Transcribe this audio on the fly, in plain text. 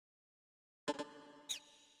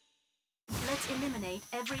Let's eliminate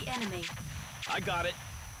every enemy. I got it.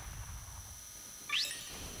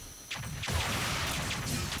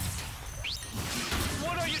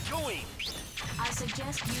 What are you doing? I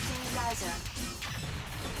suggest using Geyser.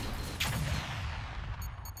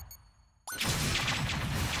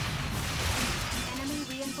 Enemy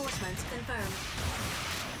reinforcements confirmed.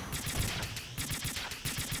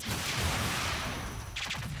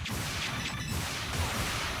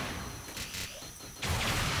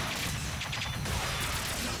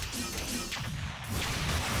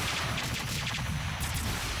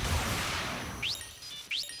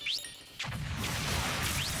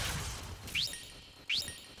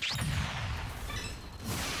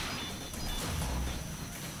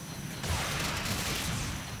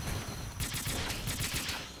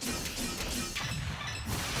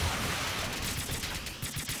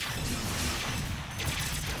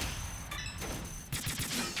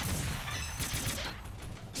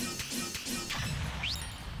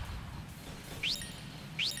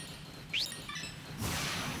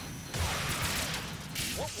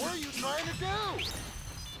 What were you trying to do?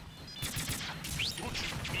 Don't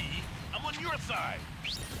shoot me. I'm on your side.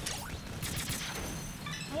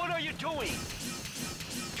 What are you doing?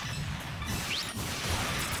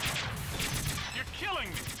 You're killing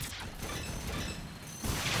me.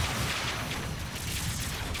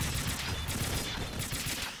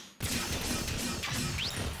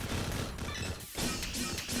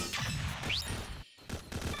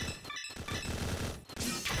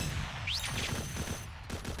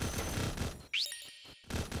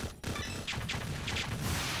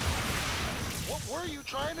 What were you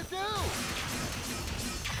trying to do?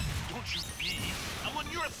 Don't shoot me. I'm on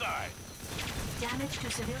your side. Damage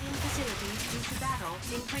to civilian facilities due to battle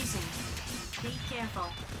increasing. Be careful.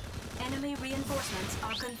 Enemy reinforcements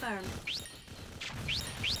are confirmed.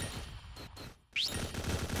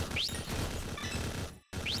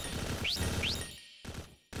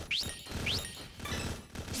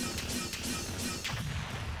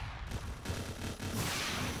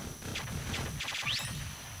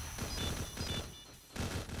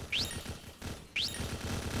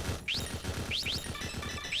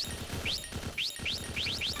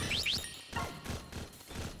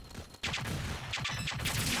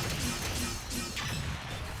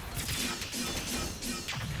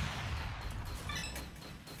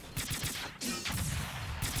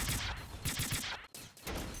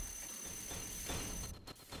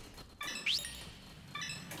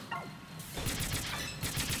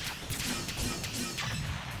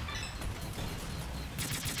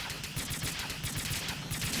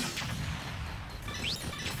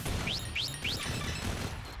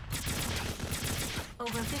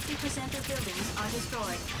 Over 50% of buildings are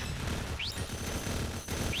destroyed.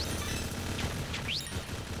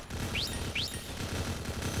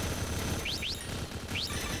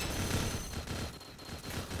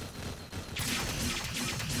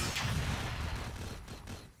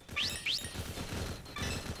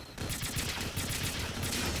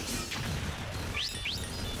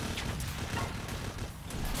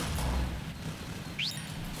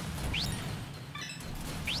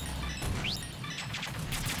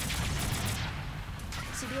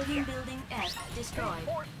 Civilian building F destroyed.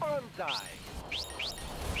 T2ndR.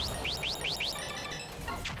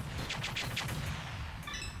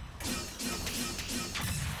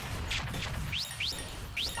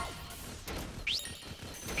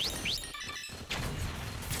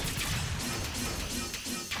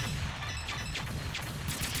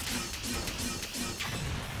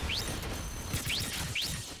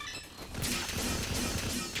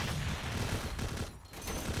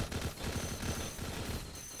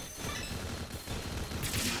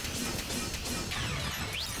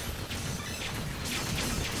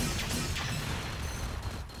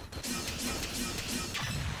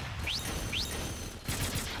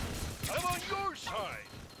 I'm on your side.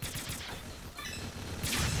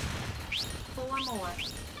 4 more.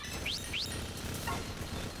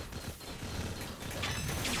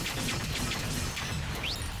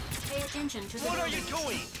 Pay attention to the What are you buildings.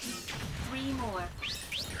 doing? 3 more.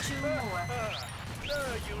 2 more.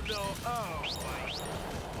 Now you know. Oh,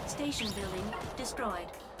 my. Station building destroyed.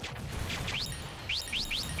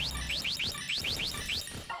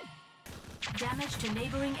 Damage to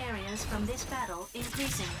neighboring areas from this battle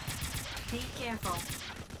increasing. Be careful.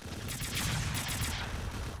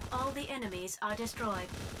 All the enemies are destroyed.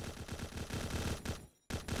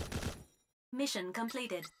 Mission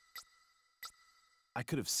completed. I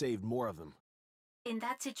could have saved more of them. In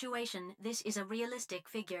that situation, this is a realistic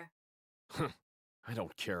figure. I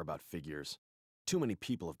don't care about figures. Too many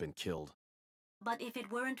people have been killed. But if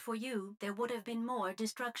it weren't for you, there would have been more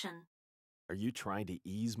destruction. Are you trying to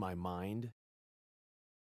ease my mind?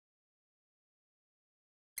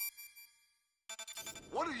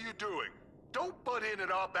 What are you doing? Don't butt in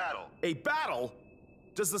our battle. A battle?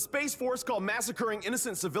 Does the Space Force call massacring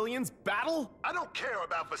innocent civilians battle? I don't care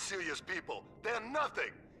about Vasilia's people. They're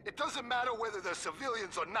nothing. It doesn't matter whether they're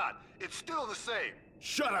civilians or not. It's still the same.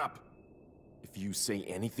 Shut up! If you say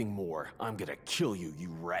anything more, I'm gonna kill you, you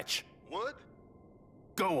wretch. What?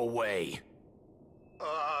 Go away!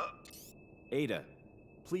 Ada,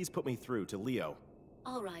 please put me through to Leo.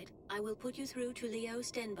 All right, I will put you through to Leo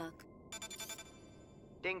Stenbuck.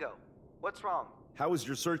 Dingo, what's wrong? How has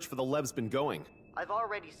your search for the Levs been going? I've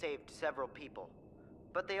already saved several people,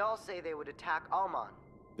 but they all say they would attack Alman.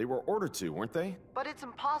 They were ordered to, weren't they? But it's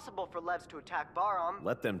impossible for Levs to attack Baram.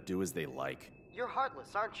 Let them do as they like. You're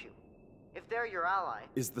heartless, aren't you? If they're your ally...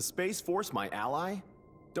 Is the Space Force my ally?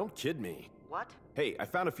 Don't kid me. What? Hey, I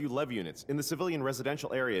found a few Lev units in the civilian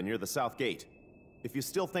residential area near the South Gate. If you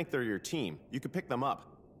still think they're your team, you could pick them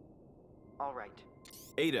up. All right.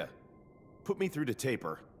 Ada, put me through to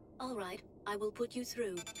Taper. All right, I will put you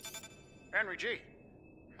through. Henry G.,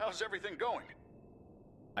 how's everything going?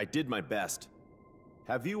 I did my best.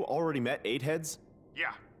 Have you already met Eight Heads?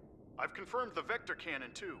 Yeah. I've confirmed the vector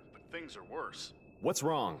cannon too, but things are worse. What's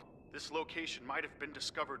wrong? This location might have been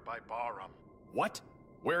discovered by Baram. What?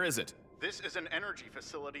 Where is it? This is an energy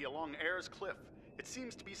facility along Ayers Cliff. It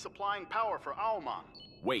seems to be supplying power for Alman.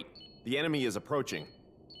 Wait, the enemy is approaching.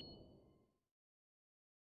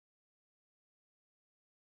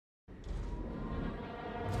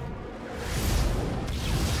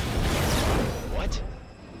 What?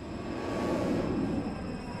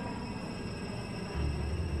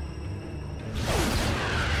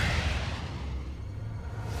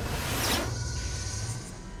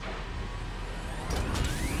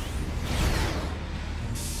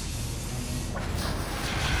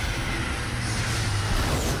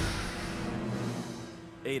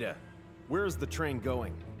 Ada, where is the train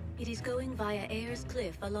going? It is going via Ayers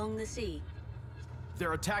Cliff along the sea.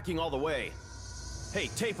 They're attacking all the way. Hey,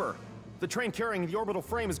 Taper! The train carrying the orbital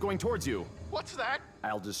frame is going towards you. What's that?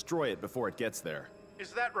 I'll destroy it before it gets there.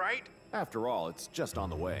 Is that right? After all, it's just on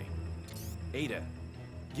the way. Ada,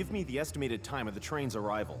 give me the estimated time of the train's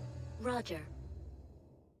arrival. Roger.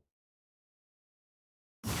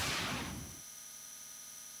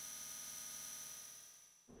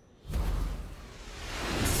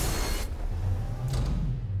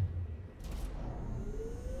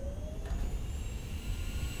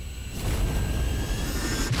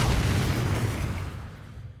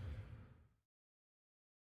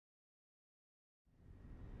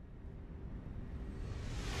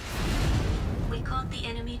 We caught the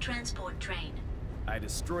enemy transport train. I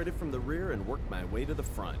destroyed it from the rear and worked my way to the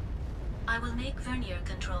front. I will make vernier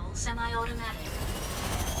control semi-automatic.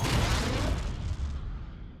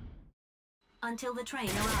 Until the train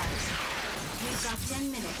arrives. We've got 10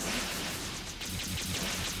 minutes.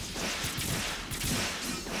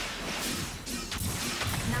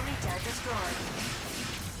 Narita destroyed.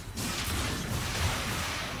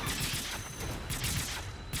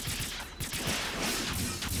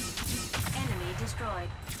 Enemy destroyed.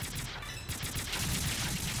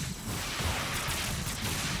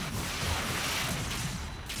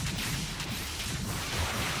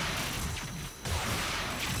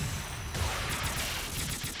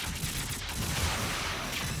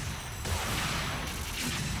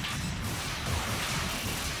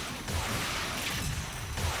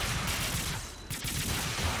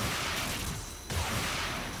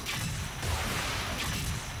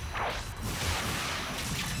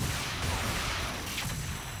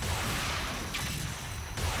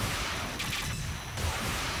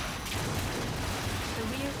 The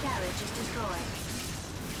rear carriage is destroyed.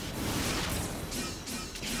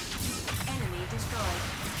 Enemy destroyed.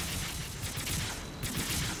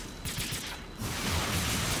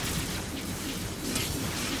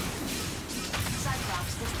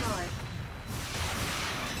 Cyclops destroyed.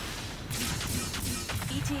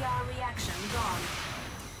 ETR reaction gone.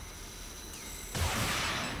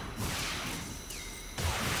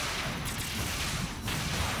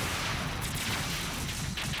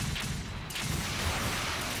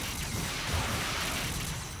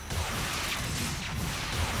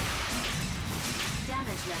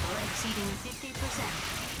 Damage level exceeding 50%.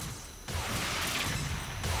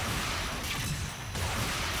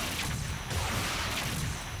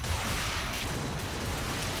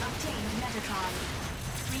 Obtained Metatron.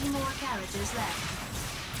 3 more carriages left.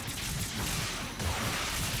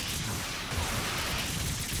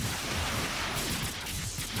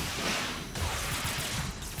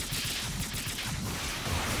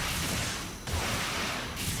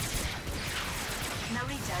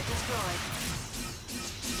 destroyed.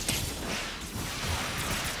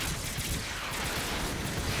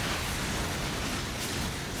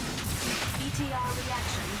 BTR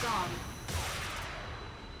reaction gone.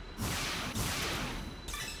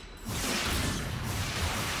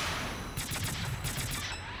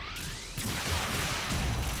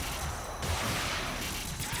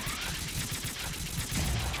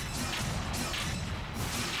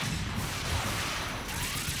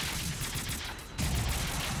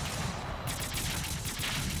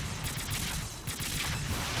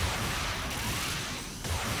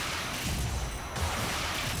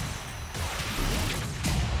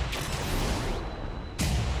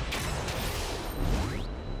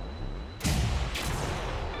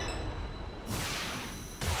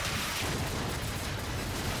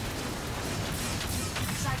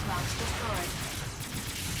 Cyclops destroyed.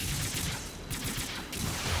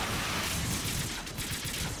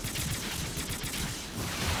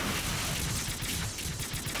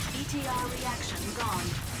 ETR reaction gone.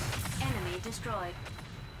 Enemy destroyed.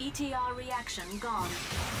 ETR reaction gone.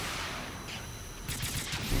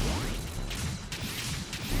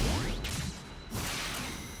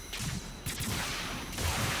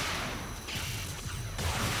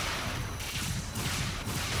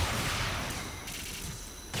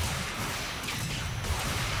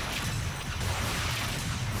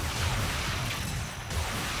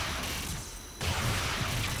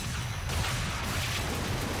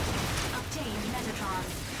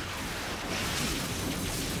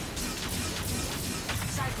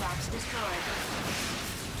 Cyclops destroyed.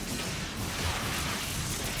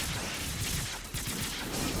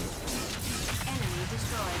 Enemy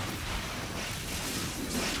destroyed.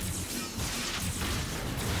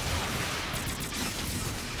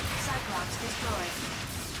 Cyclops destroyed.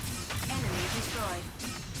 Enemy destroyed.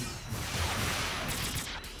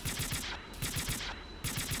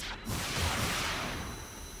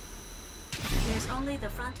 There's only the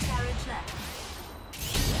front carriage left.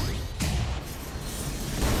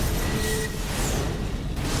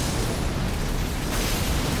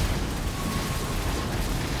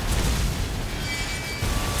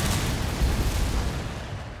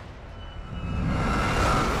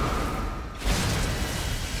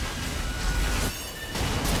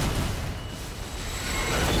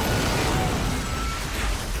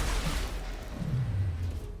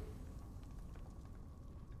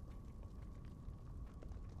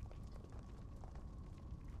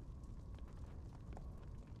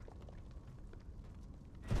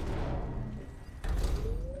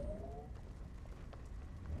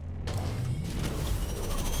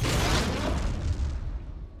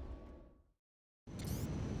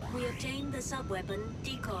 We obtained the subweapon,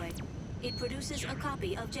 Decoy. It produces a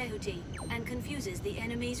copy of Jehuti and confuses the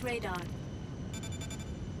enemy's radar.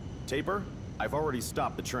 Taper, I've already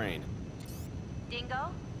stopped the train.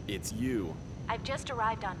 Dingo? It's you. I've just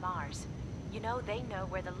arrived on Mars. You know they know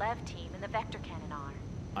where the Lev team and the Vector Cannon are.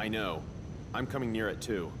 I know. I'm coming near it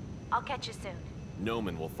too. I'll catch you soon.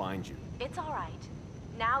 Noman will find you. It's all right.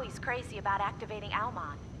 Now he's crazy about activating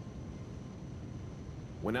Almon.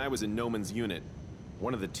 When I was in Noman's unit,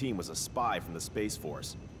 one of the team was a spy from the Space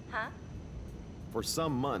Force. Huh? For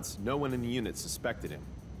some months, no one in the unit suspected him.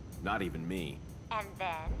 Not even me. And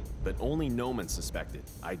then? But only Noman suspected.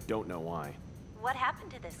 I don't know why. What happened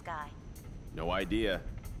to this guy? No idea.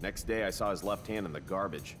 Next day I saw his left hand in the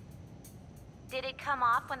garbage. Did it come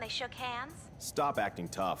off when they shook hands? Stop acting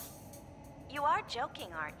tough. You are joking,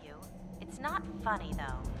 aren't you? It's not funny,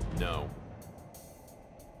 though. No.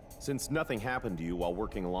 Since nothing happened to you while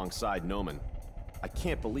working alongside Noman, I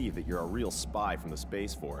can't believe that you're a real spy from the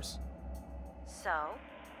Space Force. So?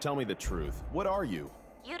 Tell me the truth. What are you?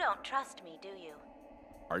 You don't trust me, do you?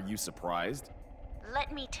 Are you surprised?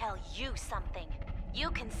 Let me tell you something.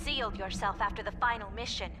 You concealed yourself after the final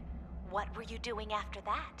mission. What were you doing after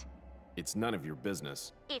that? It's none of your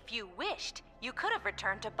business. If you wished, you could have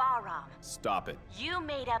returned to Bahram. Stop it. You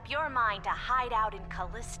made up your mind to hide out in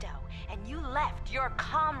Callisto, and you left your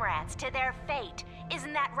comrades to their fate.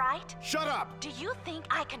 Isn't that right? Shut up! Do you think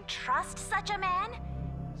I can trust such a man?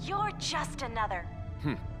 You're just another.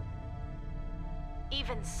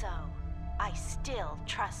 Even so, I still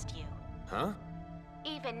trust you. Huh?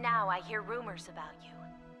 Even now I hear rumors about you.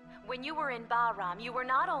 When you were in Bahram, you were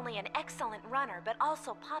not only an excellent runner, but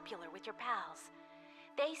also popular with your pals.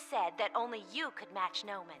 They said that only you could match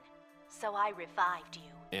Noman, so I revived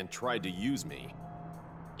you. And tried to use me.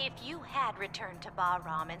 If you had returned to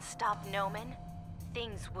Bahram and stopped Noman,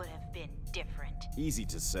 things would have been different. Easy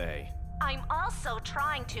to say. I'm also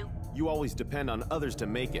trying to... You always depend on others to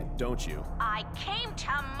make it, don't you? I came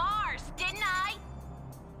to Mars, didn't I?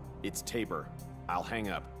 It's Taper. I'll hang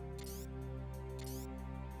up.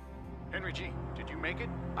 Henry G., did you make it?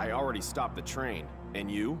 I already stopped the train.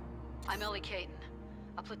 And you? I'm Ellie Caton,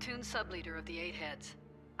 a platoon sub-leader of the Eight Heads.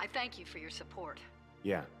 I thank you for your support.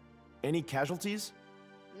 Yeah. Any casualties?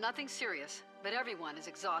 Nothing serious, but everyone is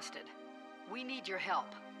exhausted. We need your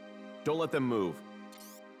help. Don't let them move.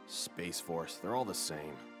 Space Force, they're all the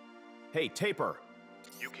same. Hey, Taper!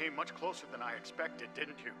 You came much closer than I expected,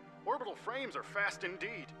 didn't you? Orbital frames are fast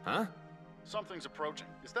indeed. Huh? Something's approaching.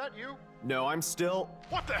 Is that you? No, I'm still...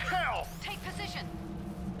 What the hell? Take position!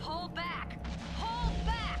 Pull back! Pull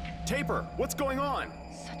back! Taper, what's going on?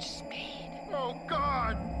 Such speed. Oh,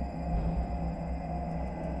 God!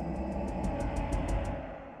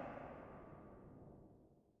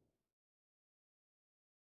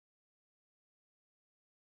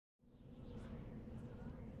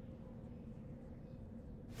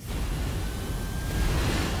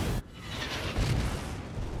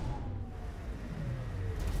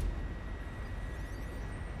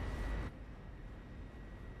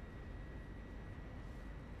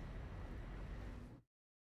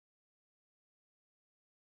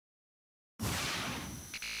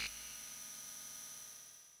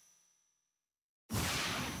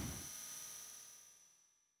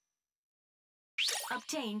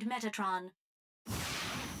 Obtained Metatron.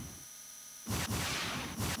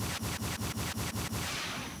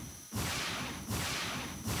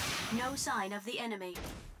 No sign of the enemy.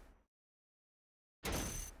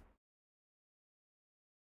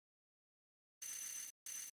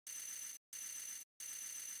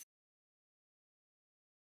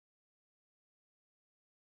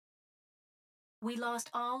 We lost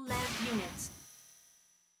all lead units.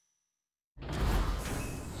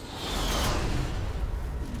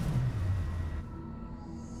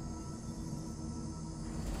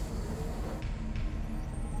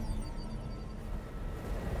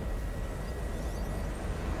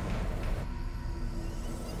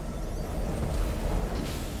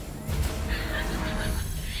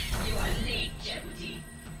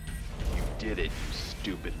 Did it, you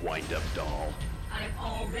stupid wind-up doll. I've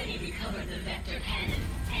already recovered the vector cannon,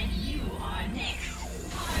 and you are next.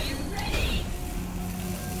 Are you ready?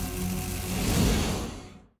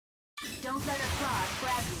 Don't let a fraud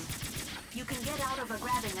grab you. You can get out of a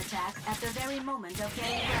grabbing attack at the very moment of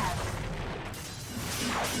getting grabbed.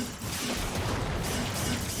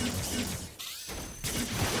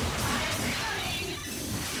 I'm coming!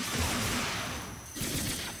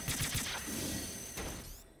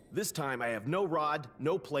 This time I have no rod,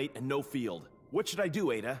 no plate, and no field. What should I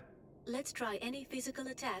do, Ada? Let's try any physical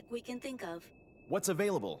attack we can think of. What's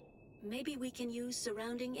available? Maybe we can use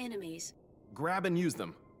surrounding enemies. Grab and use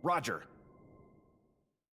them. Roger.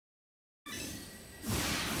 I'm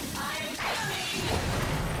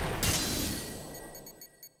coming!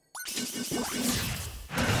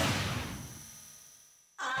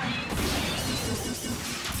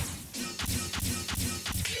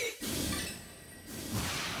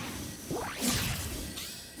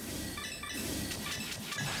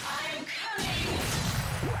 I'm coming!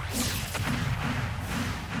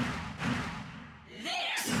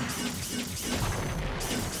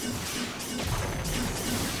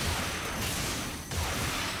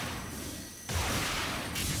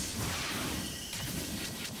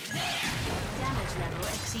 Damage level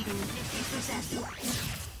exceeding 50%.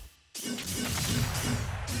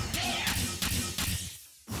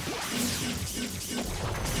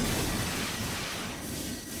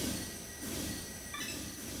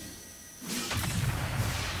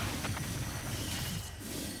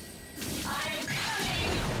 I'm coming!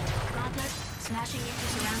 Gauntlet, smashing into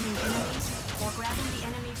surrounding enemies, or grabbing the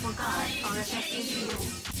enemy for guard are effective too.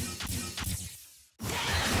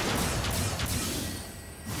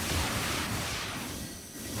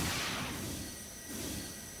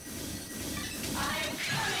 I'm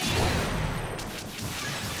coming!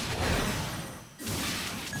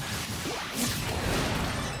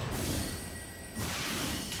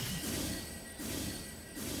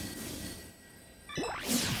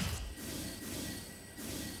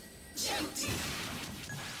 Guilty!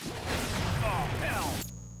 Oh, hell!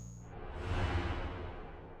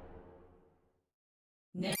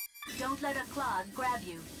 Don't let a clod grab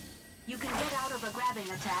you. You can get out of a grabbing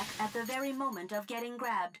attack at the very moment of getting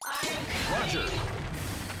grabbed. Roger.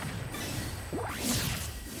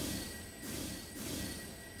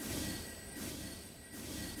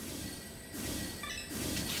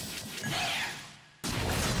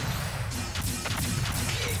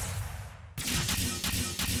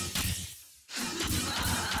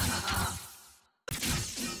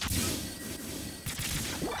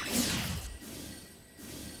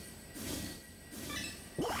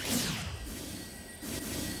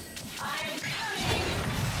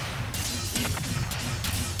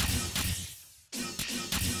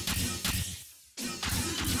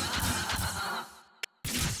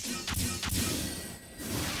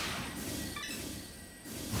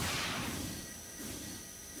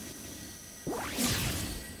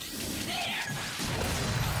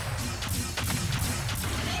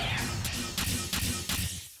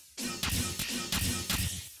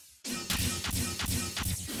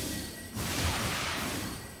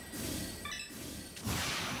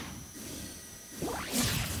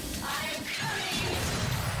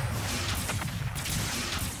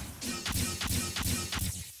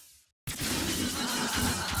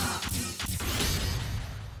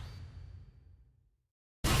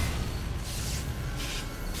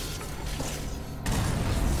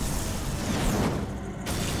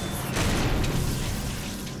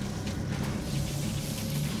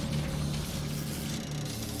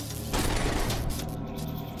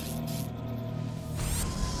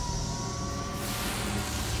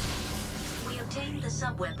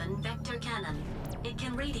 sub-weapon, Vector Cannon. It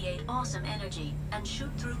can radiate awesome energy and shoot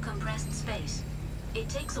through compressed space. It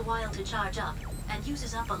takes a while to charge up and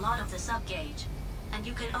uses up a lot of the sub-gauge. And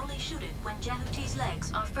you can only shoot it when Jehuti's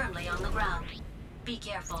legs are firmly on the ground. Be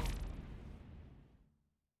careful.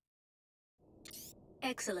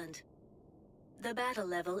 Excellent. The battle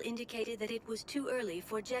level indicated that it was too early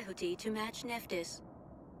for Jehuti to match Nephthys.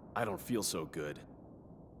 I don't feel so good.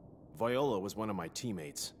 Viola was one of my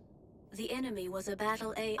teammates. The enemy was a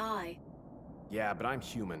battle AI. Yeah, but I'm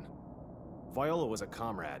human. Viola was a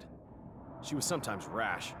comrade. She was sometimes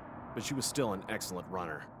rash, but she was still an excellent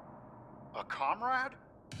runner. A comrade?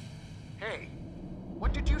 Hey,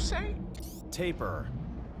 what did you say? Taper.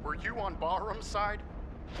 Were you on Bahram's side?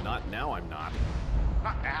 Not now, I'm not.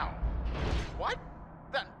 Not now. What?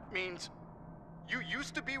 That means you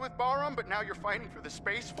used to be with Bahram, but now you're fighting for the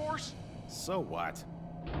Space Force? So what?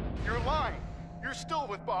 You're lying. You're still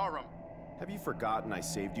with Bahram. Have you forgotten I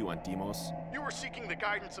saved you on Deimos? You were seeking the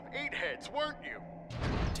guidance of 8 heads, weren't you?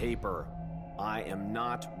 Taper, I am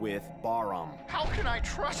not with Bahram. How can I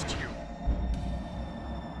trust you?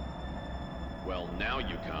 Well, now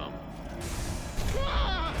you come.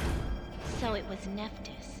 Ah! So it was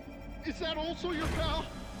Nephthys. Is that also your pal?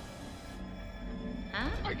 Huh?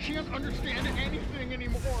 I can't understand anything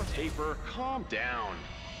anymore. Taper, calm down.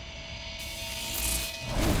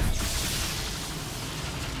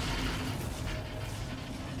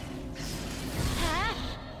 Huh?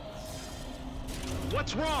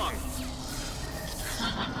 What's wrong?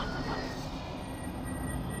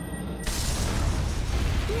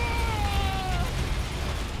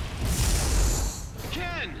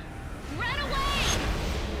 Ken! Run away!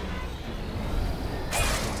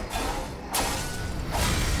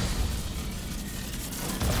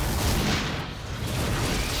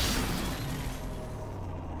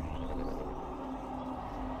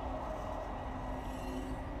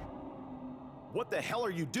 What the hell are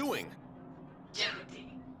you doing?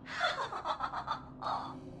 Jehuti.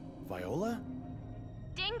 Viola?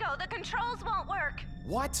 Dingo, the controls won't work.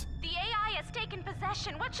 What? The AI has taken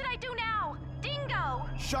possession. What should I do now? Dingo!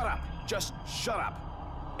 Shut up! Just shut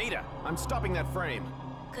up! Ada, I'm stopping that frame.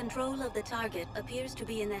 Control of the target appears to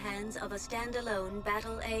be in the hands of a standalone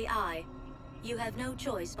battle AI. You have no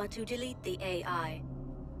choice but to delete the AI.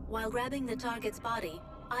 While grabbing the target's body,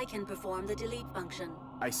 I can perform the delete function.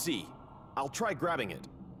 I see. I'll try grabbing it.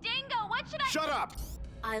 Dingo, what should I— Shut up!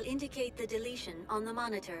 I'll indicate the deletion on the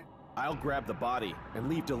monitor. I'll grab the body and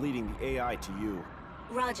leave deleting the AI to you.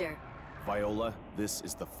 Roger. Viola, this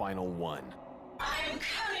is the final one. I am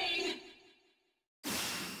coming!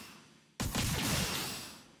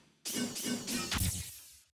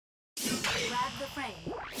 Grab the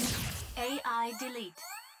frame. AI delete.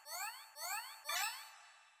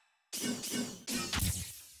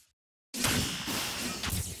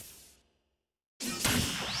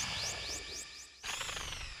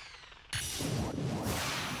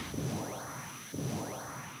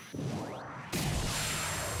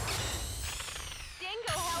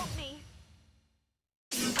 Dingo, help me!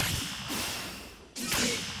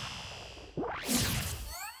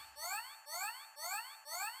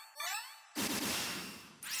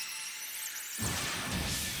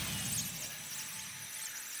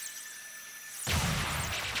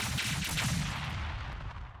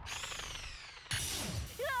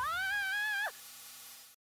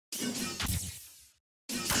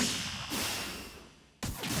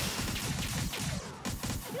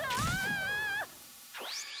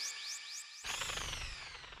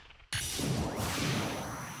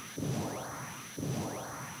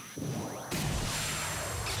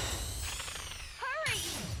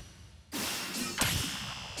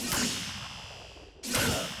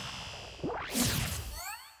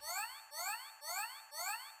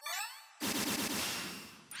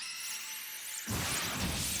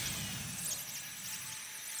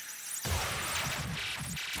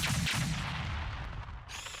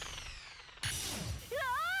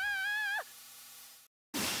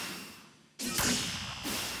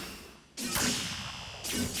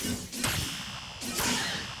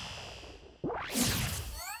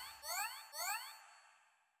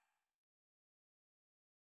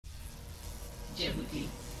 Jehuti.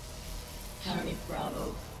 Target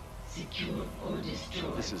Bravo. Secure or destroy.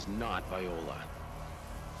 This is not Viola.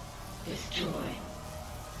 Destroy.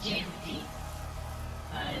 Jehuti.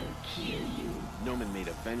 I'll kill you. Noman made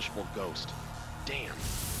a vengeful ghost. Damn.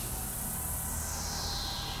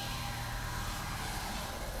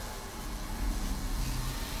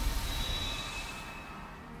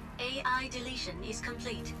 AI deletion is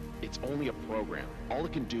complete. It's only a program. All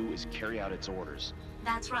it can do is carry out its orders.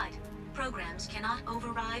 That's right. Programs cannot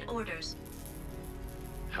override orders.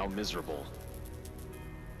 How miserable.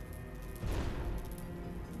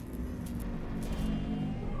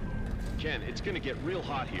 Ken, it's gonna get real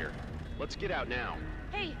hot here. Let's get out now.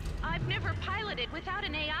 Hey, I've never piloted without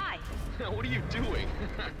an AI. What are you doing?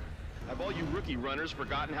 Have all you rookie runners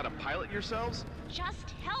forgotten how to pilot yourselves? Just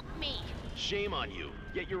help me. Shame on you,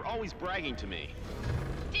 yet you're always bragging to me.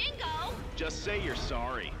 Dingo! Just say you're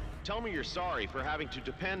sorry. Tell me you're sorry for having to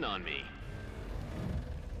depend on me.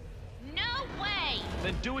 No way!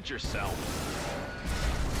 Then do it yourself.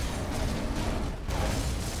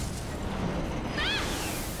 Ah!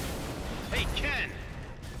 Hey, Ken!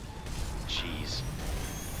 Jeez.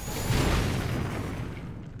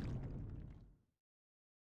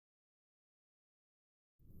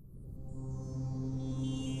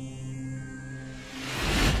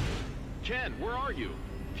 Ken, where are you?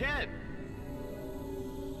 Ken!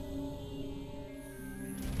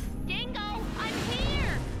 Dingo, I'm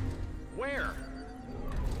here! Where?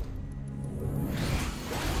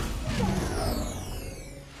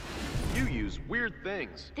 You use weird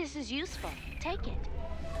things. This is useful. Take it.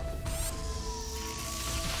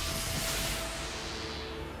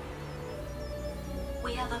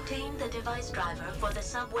 We have obtained the device driver for the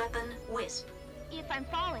sub-weapon Wisp. If I'm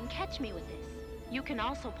falling, catch me with this. You can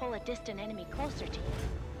also pull a distant enemy closer to you.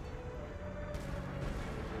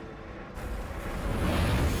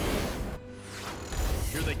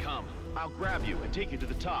 Here they come. I'll grab you and take you to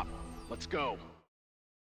the top. Let's go.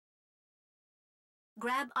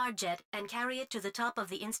 Grab our jet and carry it to the top of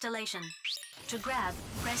the installation. To grab,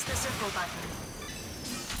 press the circle button.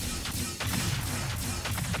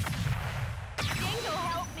 Dingo,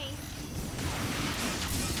 help me!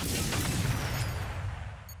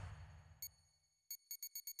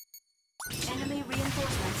 Enemy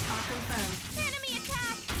reinforcements are confirmed. Enemy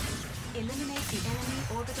attack! Eliminate the enemy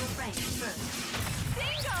orbital frame first.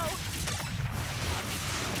 Dingo!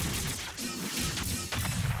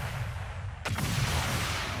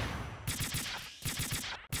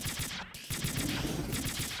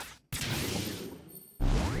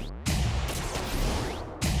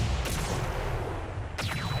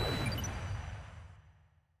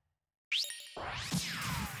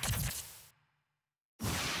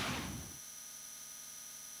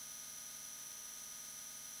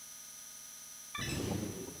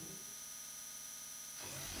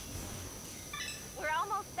 We're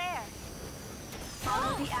almost there.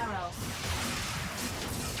 Follow the arrow.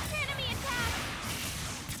 Enemy attack!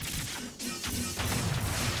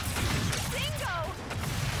 Dingo!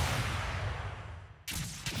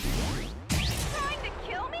 Trying to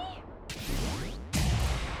kill me?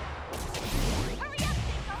 Hurry up,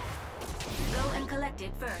 Dingo! Go and collect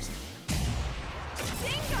it first.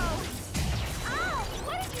 Dingo! Ow!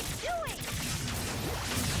 What are you doing?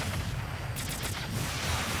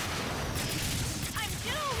 I'm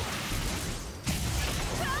doomed!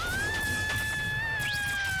 Ah!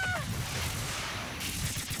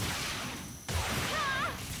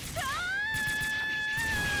 Ah!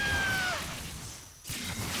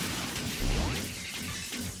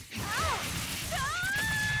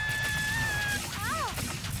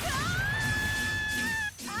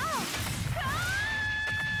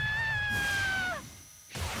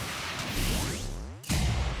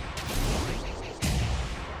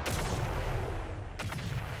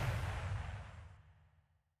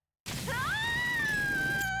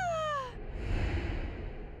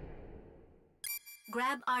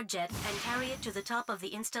 Grab our jet and carry it to the top of the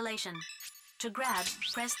installation. To grab,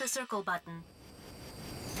 press the circle button.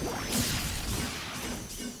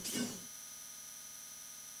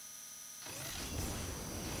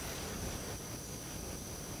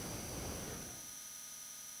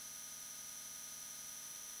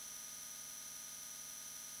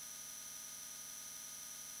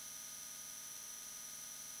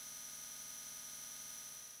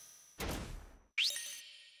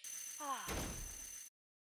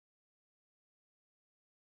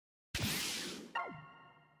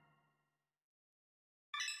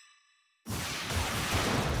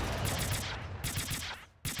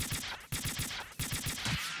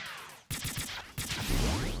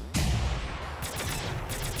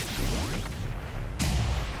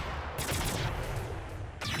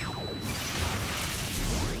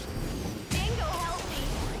 Dingo, help me!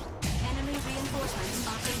 Enemy reinforcements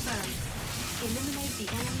are confirmed. Eliminate the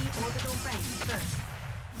enemy orbital frame first.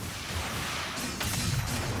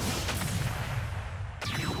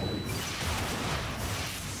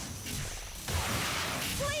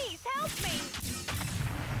 Please, help me!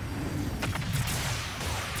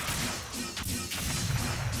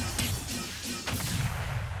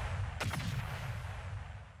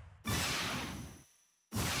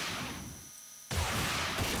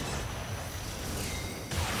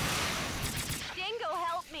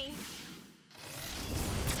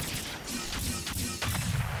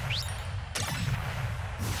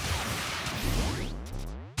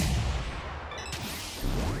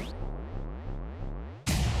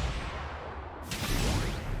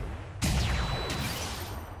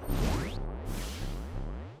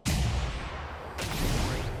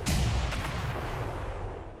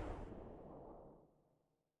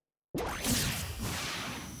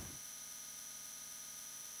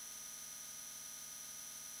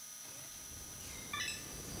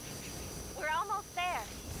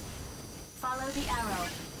 the arrow.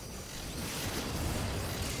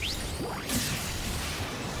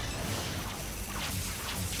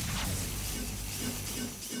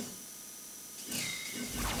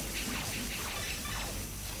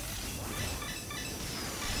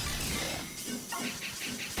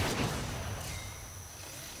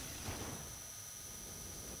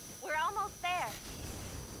 We're almost there.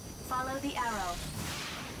 Follow the arrow.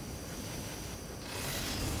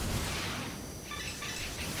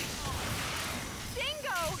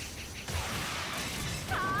 Dingo!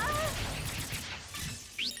 Ah!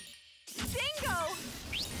 Dingo!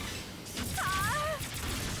 Ah!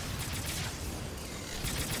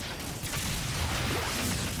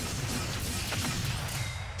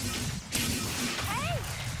 Hey!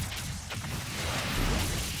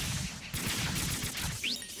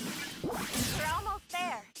 We're almost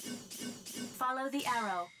there. Follow the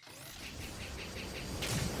arrow.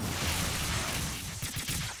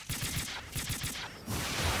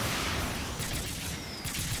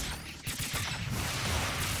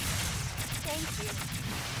 Thank you.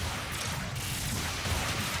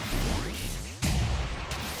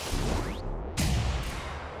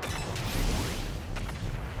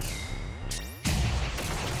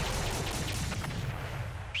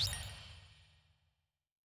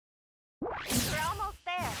 We're almost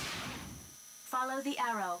there. Follow the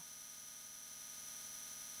arrow.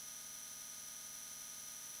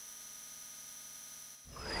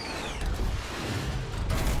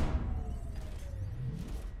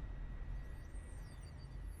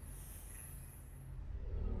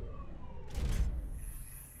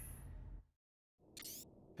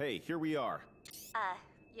 Hey, here we are.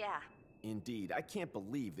 Yeah. Indeed, I can't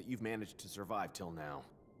believe that you've managed to survive till now.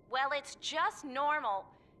 Well, it's just normal.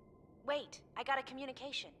 Wait, I got a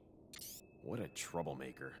communication. What a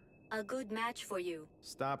troublemaker. A good match for you.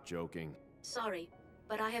 Stop joking. Sorry,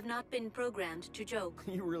 but I have not been programmed to joke.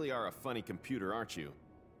 You really are a funny computer, aren't you?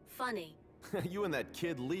 Funny. You and that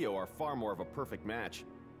kid Leo are far more of a perfect match.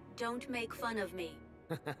 Don't make fun of me.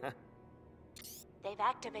 They've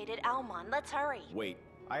activated Almon. Let's hurry. Wait,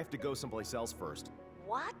 I have to go someplace else first.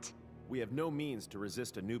 What? We have no means to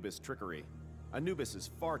resist Anubis' trickery. Anubis is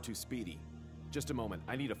far too speedy. Just a moment,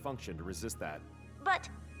 I need a function to resist that. But...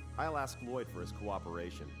 I'll ask Lloyd for his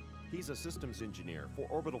cooperation. He's a systems engineer for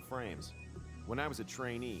orbital frames. When I was a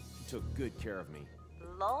trainee, he took good care of me.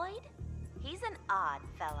 Lloyd? He's an odd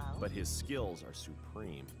fellow. But his skills are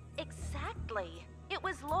supreme. Exactly. It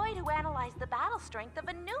was Lloyd who analyzed the battle strength of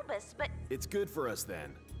Anubis, but... It's good for us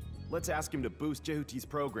then. Let's ask him to boost Jehuti's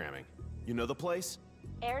programming. You know the place?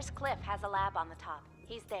 Ayers Cliff has a lab on the top.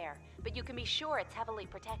 He's there, but you can be sure it's heavily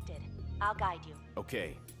protected. I'll guide you.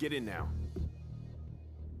 Okay, get in now.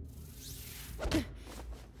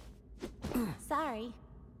 Sorry.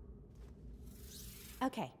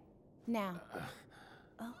 Okay, now.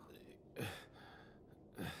 Oh.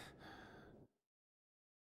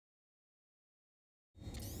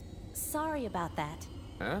 Sorry about that.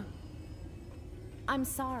 Huh? I'm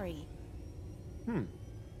sorry.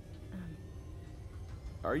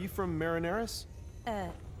 Are you from Marineris?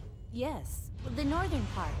 Yes. The northern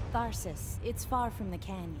part, Tharsis. It's far from the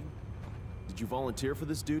canyon. Did you volunteer for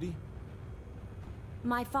this duty?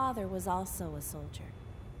 My father was also a soldier.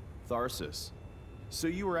 Tharsis. So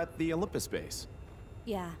you were at the Olympus base?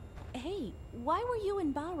 Yeah. Hey, why were you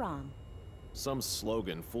in Bahram? Some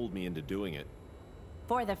slogan fooled me into doing it.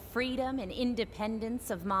 For the freedom and independence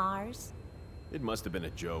of Mars? It must have been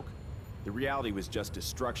a joke. The reality was just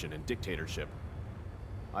destruction and dictatorship.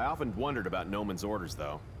 I often wondered about Noman's orders,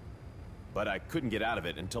 though. But I couldn't get out of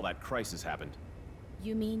it until that crisis happened.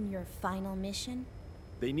 You mean your final mission?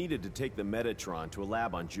 They needed to take the Metatron to a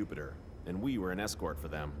lab on Jupiter, and we were an escort for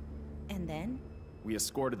them. And then? We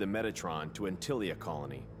escorted the Metatron to Antilia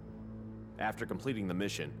colony. After completing the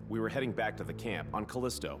mission, we were heading back to the camp on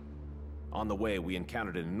Callisto. On the way, we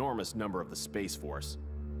encountered an enormous number of the Space Force.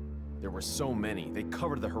 There were so many, they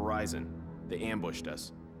covered the horizon. They ambushed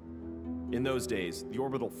us. In those days, the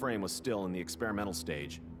orbital frame was still in the experimental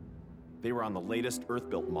stage. They were on the latest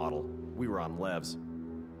Earth-built model. We were on Levs.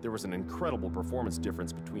 There was an incredible performance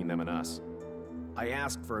difference between them and us. I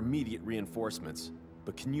asked for immediate reinforcements,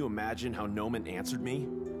 but can you imagine how Noman answered me?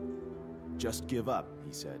 Just give up,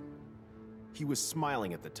 he said. He was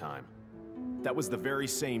smiling at the time. That was the very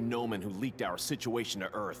same Noman who leaked our situation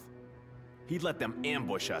to Earth. He let them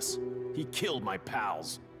ambush us. He killed my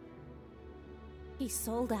pals. He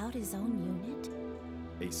sold out his own unit?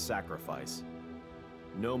 A sacrifice.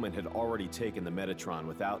 Noman had already taken the Metatron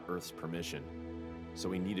without Earth's permission,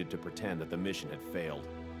 so he needed to pretend that the mission had failed.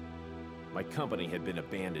 My company had been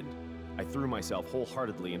abandoned. I threw myself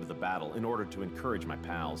wholeheartedly into the battle in order to encourage my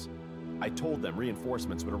pals. I told them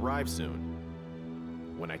reinforcements would arrive soon.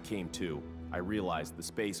 When I came to, I realized the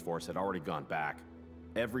Space Force had already gone back.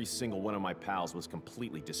 Every single one of my pals was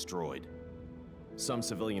completely destroyed. Some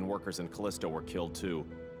civilian workers in Callisto were killed too.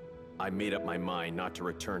 I made up my mind not to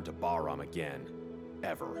return to Bahram again.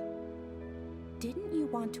 Ever. Didn't you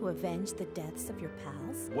want to avenge the deaths of your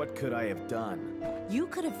pals? What could I have done? You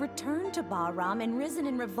could have returned to Bahram and risen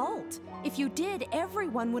in revolt. If you did,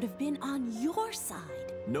 everyone would have been on your side.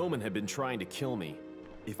 Noman had been trying to kill me.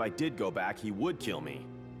 If I did go back, he would kill me.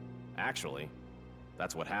 Actually,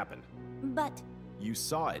 that's what happened. But... You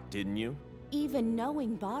saw it, didn't you? Even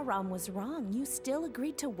knowing Bahram was wrong, you still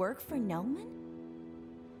agreed to work for Noman?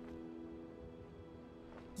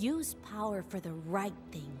 Use power for the right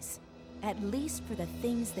things. At least for the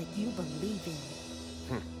things that you believe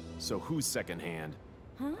in. So who's secondhand?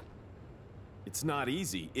 Huh? It's not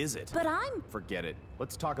easy, is it? But I'm... Forget it.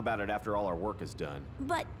 Let's talk about it after all our work is done.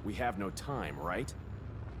 But... We have no time, right?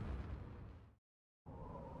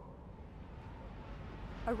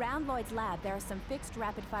 Around Lloyd's lab, there are some fixed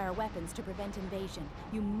rapid-fire weapons to prevent invasion.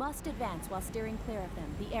 You must advance while steering clear of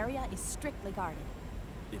them. The area is strictly guarded.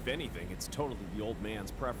 If anything, it's totally the old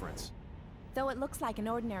man's preference. Though it looks like an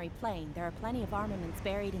ordinary plane, there are plenty of armaments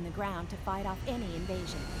buried in the ground to fight off any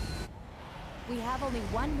invasion. We have only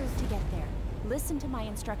one route to get there. Listen to my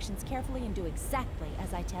instructions carefully and do exactly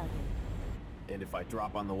as I tell you. And if I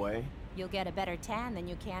drop on the way? You'll get a better tan than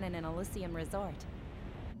you can in an Elysium resort.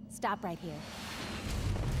 Stop right here.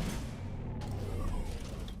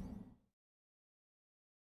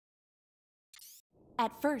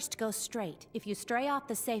 At first, go straight. If you stray off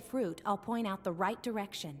the safe route, I'll point out the right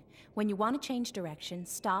direction. When you want to change direction,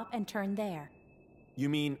 stop and turn there. You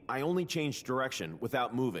mean I only changed direction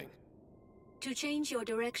without moving? To change your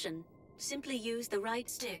direction, simply use the right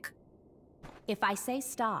stick. If I say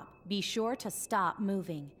stop, be sure to stop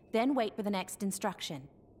moving. Then wait for the next instruction.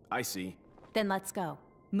 I see. Then let's go.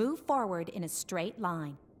 Move forward in a straight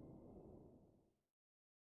line.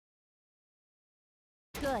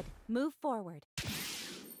 Good. Move forward.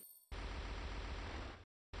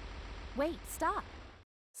 Wait, stop.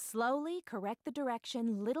 Slowly correct the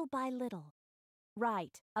direction little by little.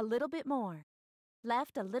 Right, a little bit more.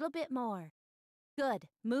 Left, a little bit more. Good.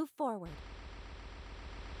 Move forward.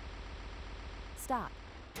 Stop.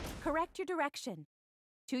 Correct your direction.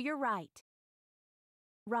 To your right.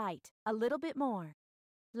 Right, a little bit more.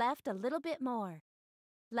 Left, a little bit more.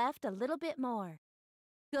 Left, a little bit more.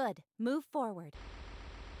 Good. Move forward.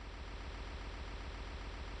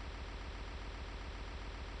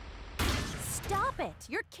 Stop it!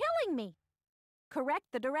 You're killing me! Correct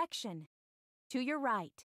the direction. To your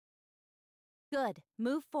right. Good.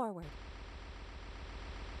 Move forward.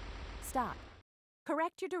 Stop.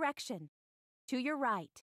 Correct your direction. To your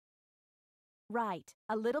right. Right.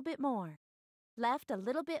 A little bit more. Left, a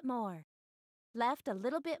little bit more. Left, a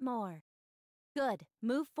little bit more. Good.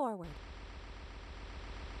 Move forward.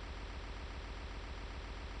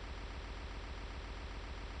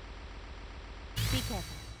 Be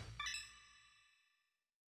careful.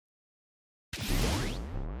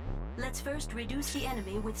 Let's first reduce the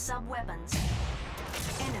enemy with sub-weapons.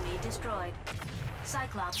 Enemy destroyed.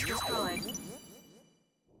 Cyclops destroyed.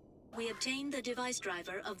 We obtained the device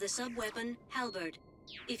driver of the sub-weapon, Halberd.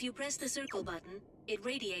 If you press the circle button, it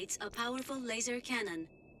radiates a powerful laser cannon.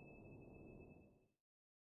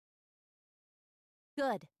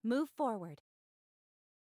 Good. Move forward.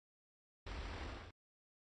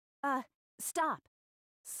 Stop.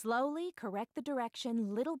 Slowly correct the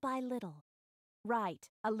direction little by little. Right,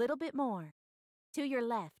 a little bit more. To your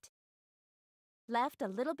left. Left, a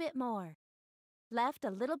little bit more. Left, a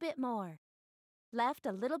little bit more. Left,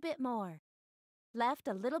 a little bit more. Left,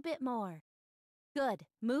 a little bit more. Good.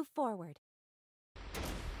 Move forward.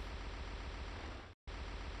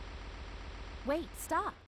 Wait,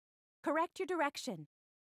 stop. Correct your direction.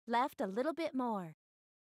 Left, a little bit more.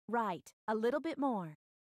 Right, a little bit more.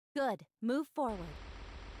 Good. Move forward.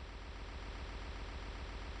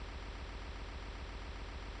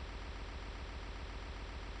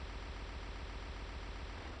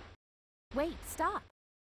 Wait, stop.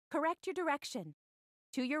 Correct your direction.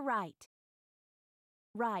 To your right.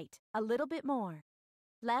 Right, a little bit more.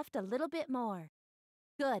 Left, a little bit more.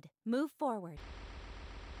 Good. Move forward.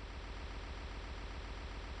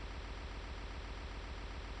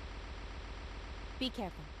 Be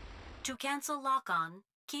careful. To cancel lock-on,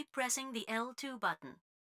 keep pressing the L2 button.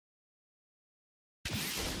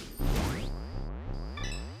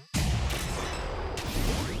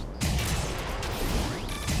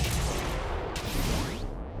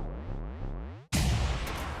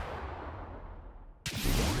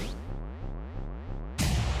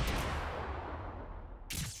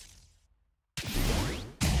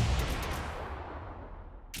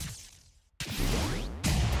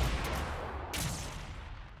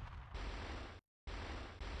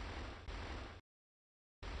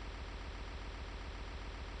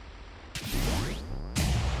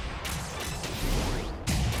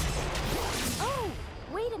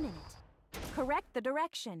 Correct the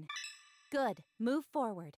direction. Good. Move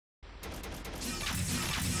forward.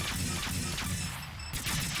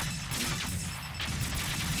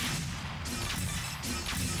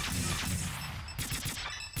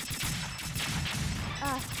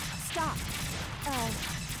 Stop.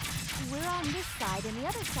 We're on this side and the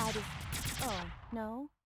other side is... Oh, no?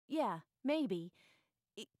 Yeah, maybe.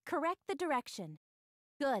 Correct the direction.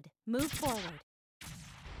 Good. Move forward.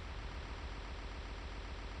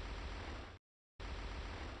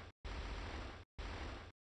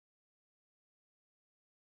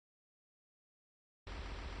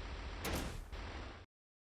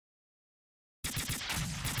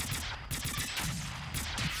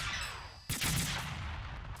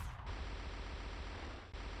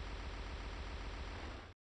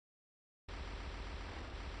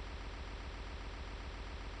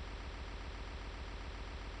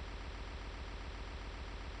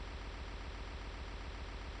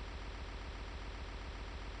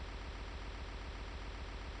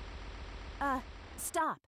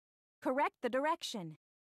 Stop. Correct the direction.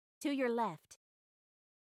 To your left.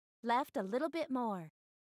 Left a little bit more.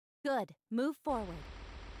 Good. Move forward.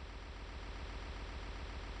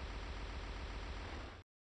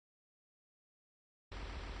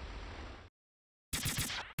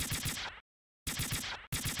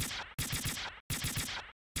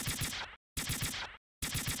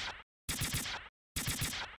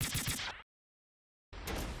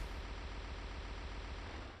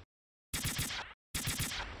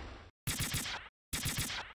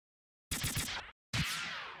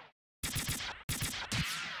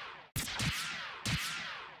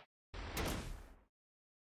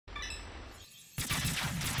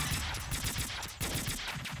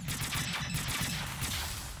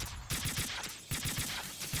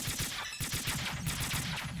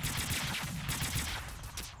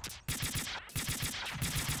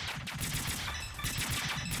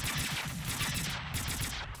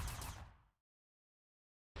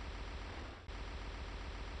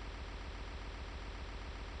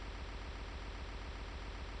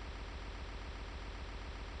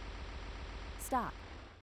 Stop.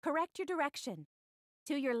 Correct your direction.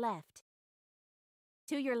 To your left.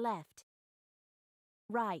 To your left.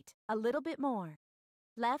 Right, a little bit more.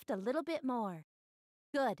 Left a little bit more.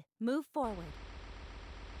 Good. Move forward.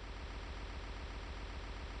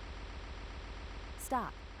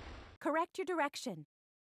 Stop. Correct your direction.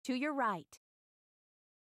 To your right.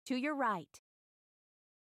 To your right.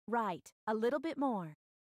 Right, a little bit more.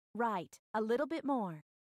 Right, a little bit more.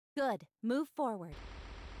 Good. Move forward.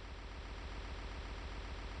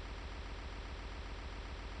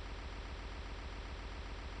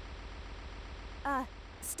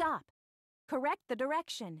 Stop. Correct the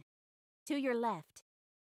direction. To your left.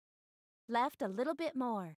 Left a little bit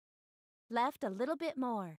more. Left a little bit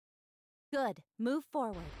more. Good. Move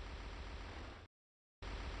forward.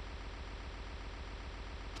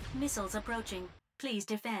 Missiles approaching. Please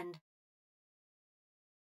defend.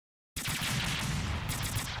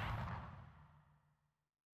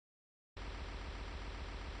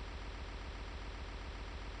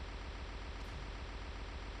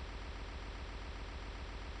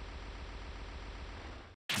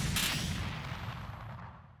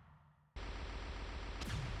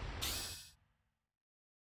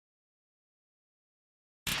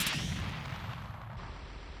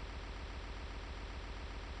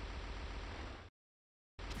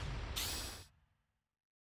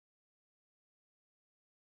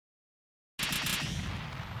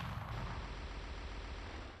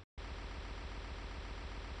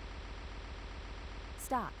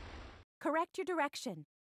 Stop. Correct your direction.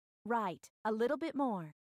 Right, a little bit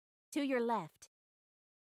more. To your left.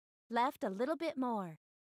 Left a little bit more.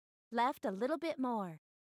 Left a little bit more.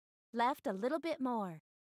 Left a little bit more.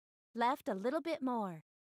 Left a little bit more.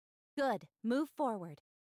 Good. Move forward.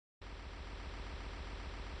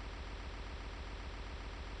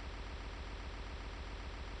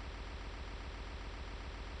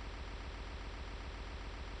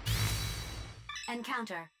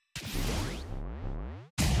 Encounter.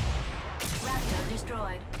 Raptor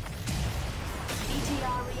destroyed.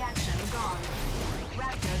 ETR reaction gone.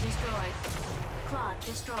 Raptor destroyed. Clot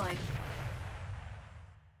destroyed.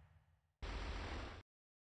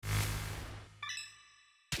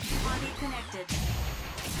 Body connected.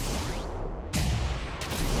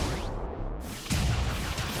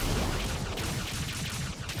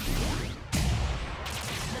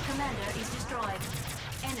 The commander is destroyed.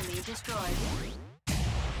 Enemy destroyed.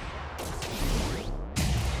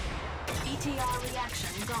 ETR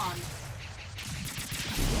reaction gone.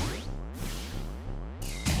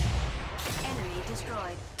 Enemy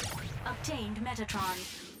destroyed. Obtained Metatron.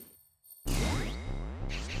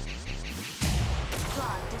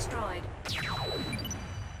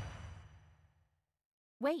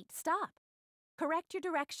 Wait, stop. Correct your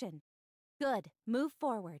direction. Good, move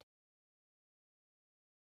forward.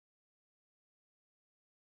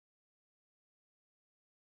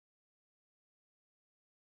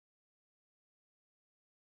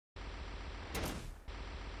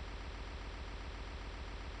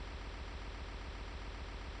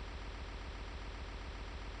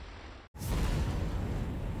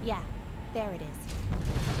 Yeah, there it is.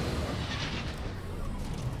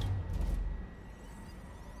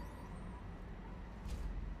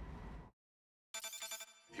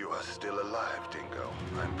 You are still alive, Dingo.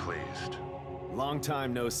 I'm pleased. Long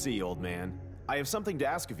time no see, old man. I have something to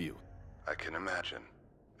ask of you. I can imagine.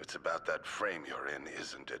 It's about that frame you're in,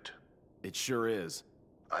 isn't it? It sure is.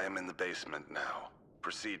 I am in the basement now.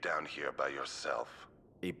 Proceed down here by yourself.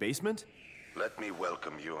 A basement? Let me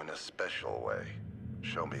welcome you in a special way.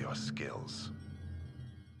 Show me your skills.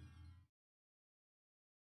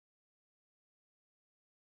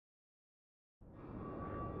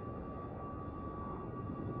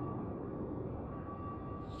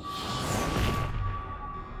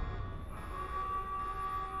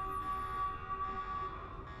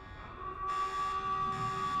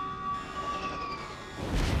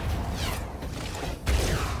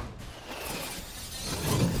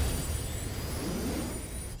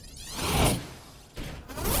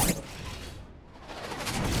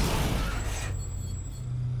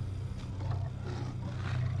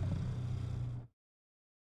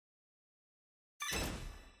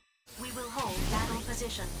 We will hold battle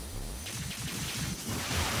position.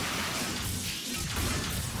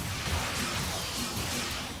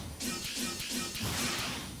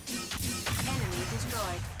 Enemy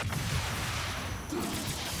destroyed.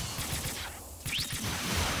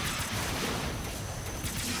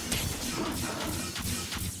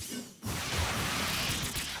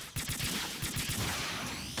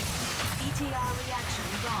 ETR reaction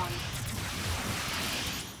gone.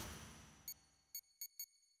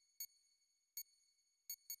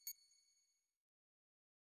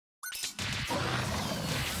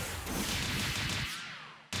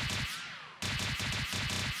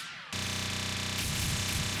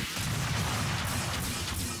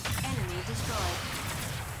 Enemy destroyed.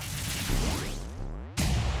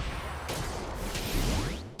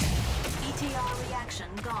 ETR reaction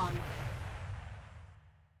gone.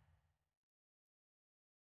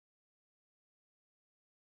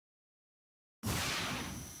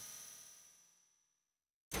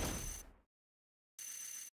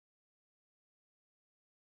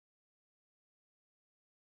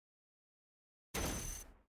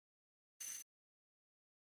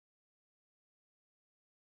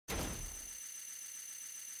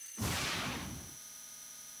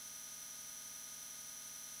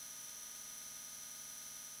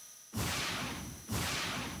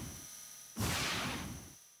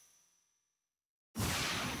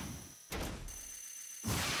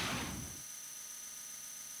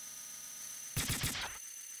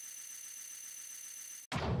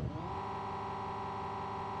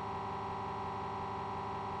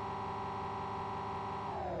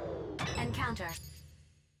 Encounter.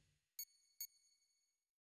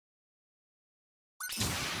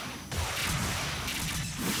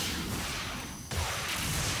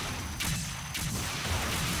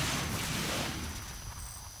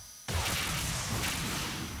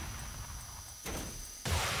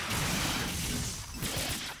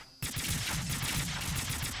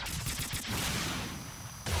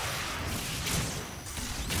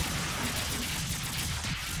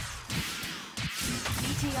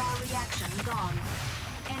 ETR reaction gone.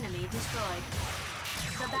 Enemy destroyed.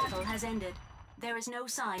 The battle has ended. There is no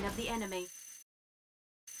sign of the enemy.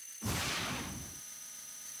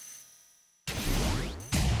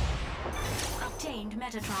 Obtained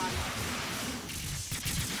Metatron.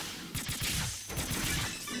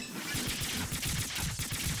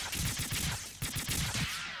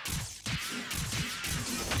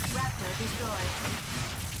 Raptor destroyed.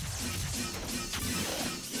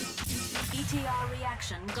 ETR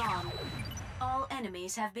reaction gone. All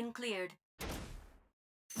enemies have been cleared.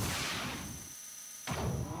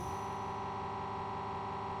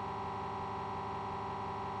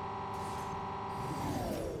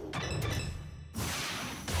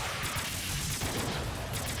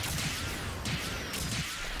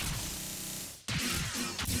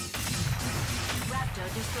 Raptor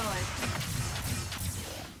destroyed.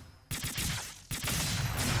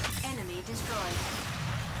 Enemy destroyed.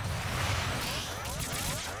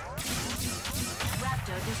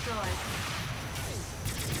 Raptor destroyed.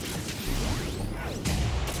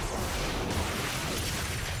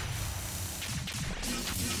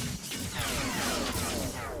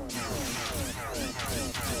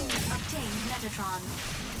 Metatron.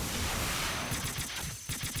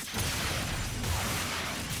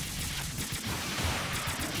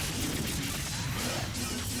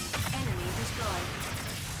 Enemy destroyed.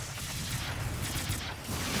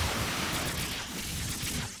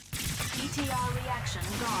 ETR reaction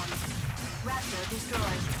gone. Raptor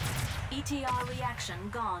destroyed. ETR reaction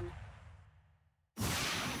gone.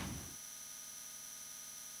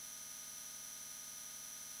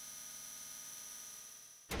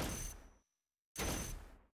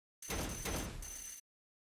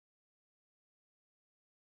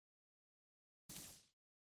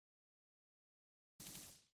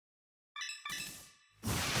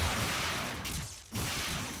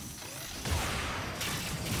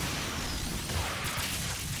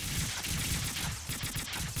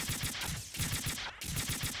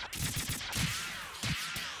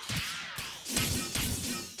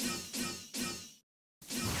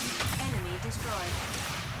 Destroyed.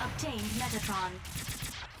 Obtained Metatron.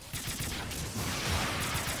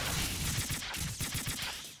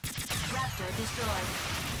 Raptor destroyed.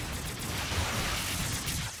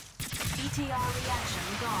 ETR reaction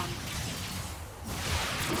gone.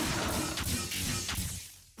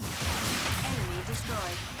 Enemy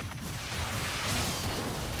destroyed.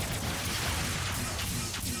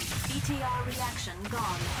 ETR reaction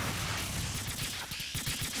gone.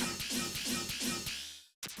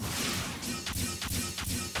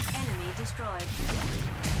 Destroyed.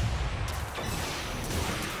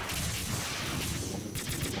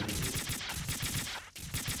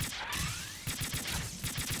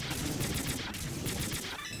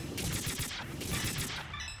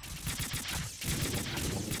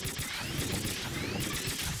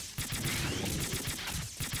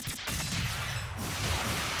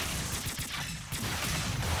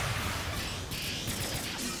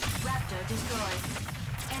 Raptor destroyed.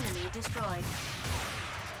 Enemy destroyed.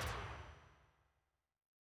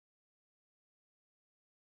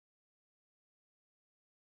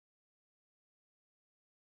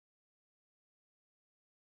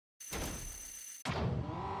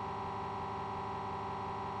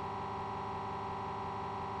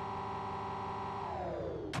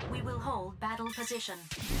 We will hold battle position.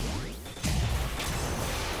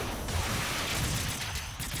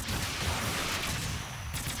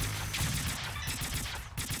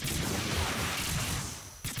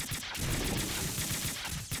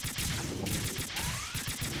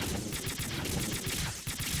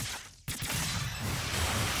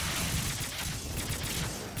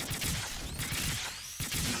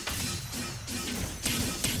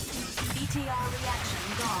 ETR reaction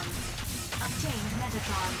gone. Obtained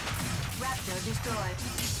Metatron. Raptor destroyed.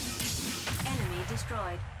 Enemy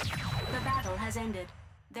destroyed. The battle has ended.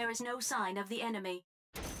 There is no sign of the enemy.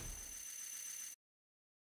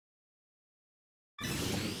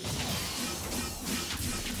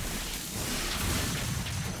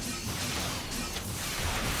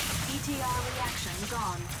 ETR reaction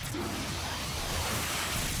gone.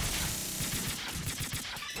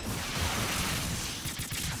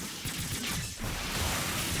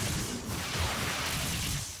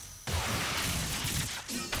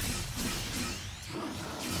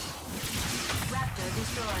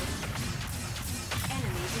 Destroyed.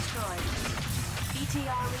 Enemy destroyed.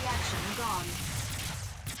 ETR reaction gone.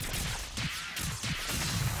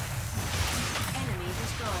 Enemy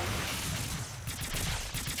destroyed.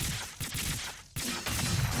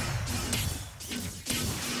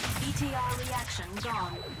 ETR reaction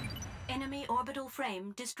gone. Enemy orbital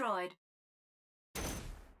frame destroyed.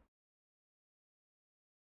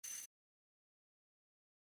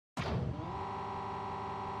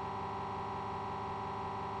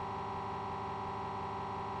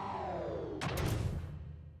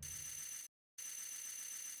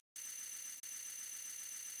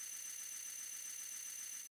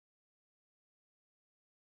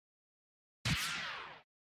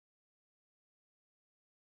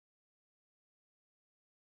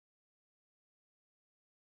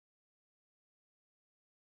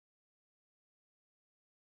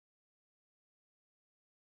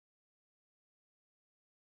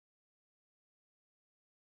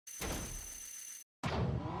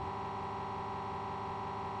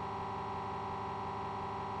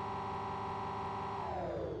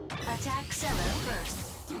 Attack Cellar first.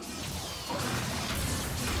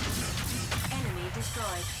 Enemy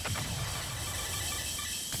destroyed.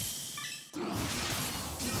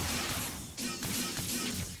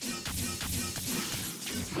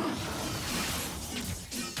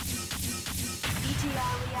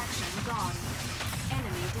 ETR reaction gone.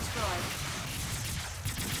 Enemy destroyed.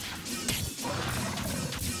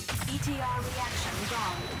 ETR reaction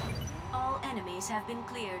gone. All enemies have been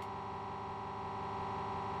cleared.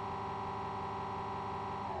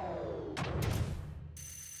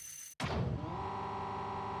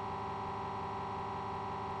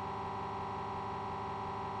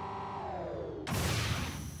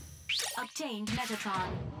 Obtained Metatron.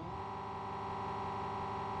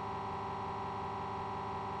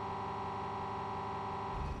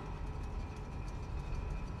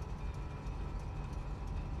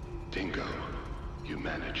 Dingo, you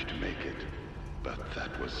managed to make it, but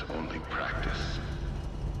that was only practice.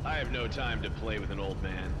 I have no time to play with an old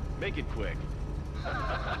man. Make it quick.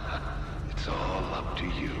 It's all up to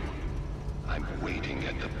you. I'm waiting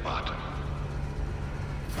at the bottom.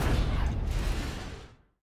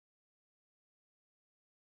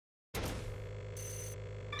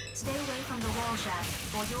 Stay away from the wall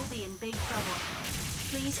shaft, or you'll be in big trouble.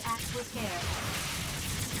 Please act with care.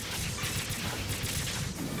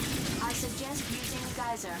 I suggest using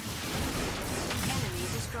Geyser. Enemy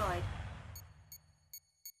destroyed.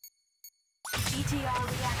 ETR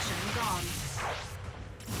reaction gone.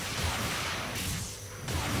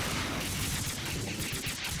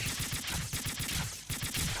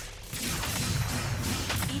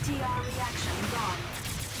 ETR reaction gone.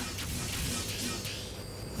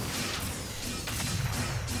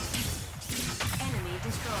 Enemy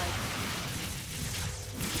destroyed.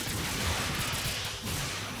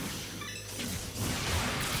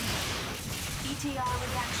 ETR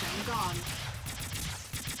reaction gone.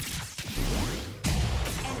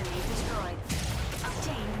 Enemy destroyed.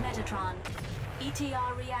 Obtained Metatron.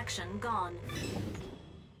 ETR reaction gone.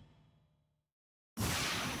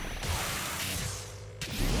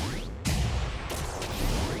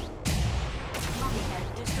 Mummyhead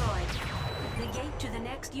destroyed. The gate to the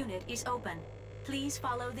next unit is open. Please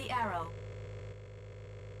follow the arrow.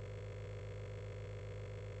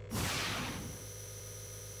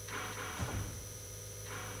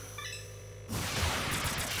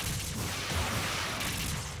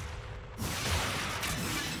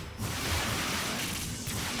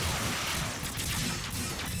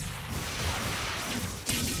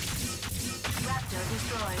 Raptor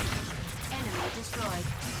destroyed. Enemy destroyed.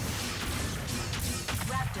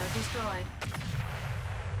 Raptor destroyed.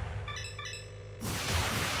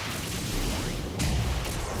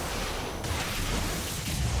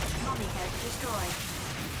 Mummyhead destroyed.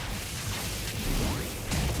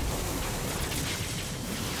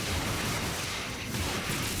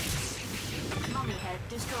 Mummyhead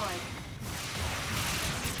destroyed.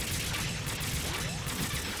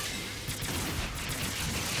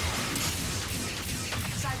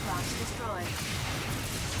 Cyclops destroyed.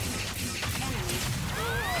 Enemy.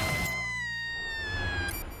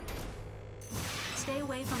 Stay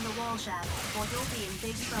away from the wall shaft, or you'll be in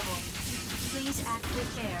big trouble. Please act with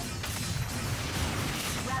care.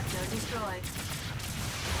 Raptor destroyed.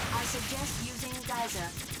 I suggest using Geyser.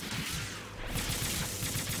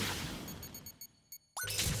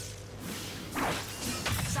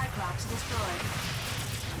 Cyclops destroyed.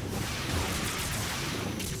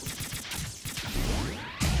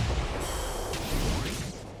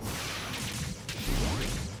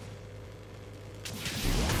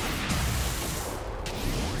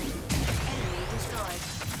 Enemy destroyed.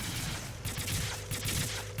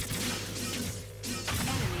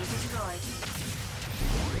 Enemy destroyed.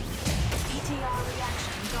 ETR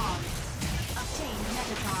reaction gone. Obtained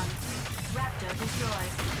Metatron. Raptor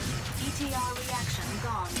destroyed. ETR reaction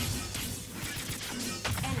gone.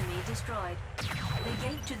 Enemy destroyed. The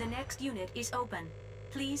gate to the next unit is open.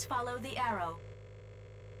 Please follow the arrow.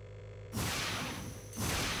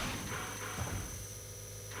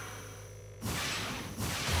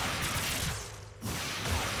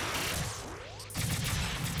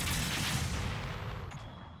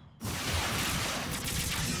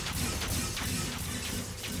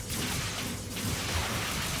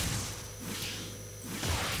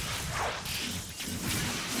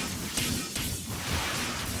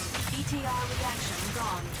 ETR reaction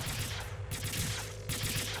gone.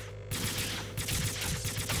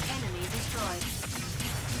 Enemy destroyed.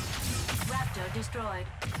 Raptor destroyed.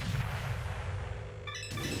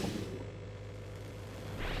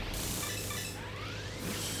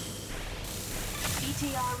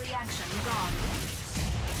 ETR reaction gone.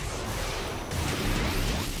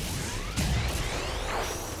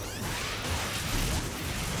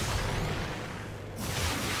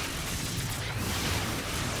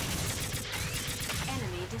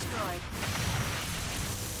 Enemy destroyed.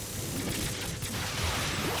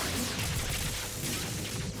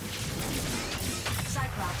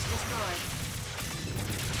 Cyclops destroyed.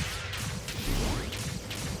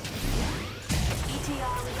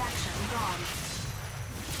 ETR reaction gone.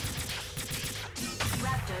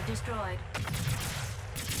 Raptor destroyed.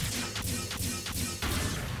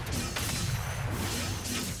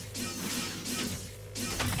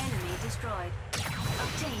 Enemy destroyed.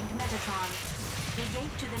 Obtained Metatron. The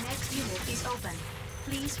gate to the next unit is open.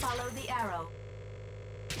 Please follow the arrow.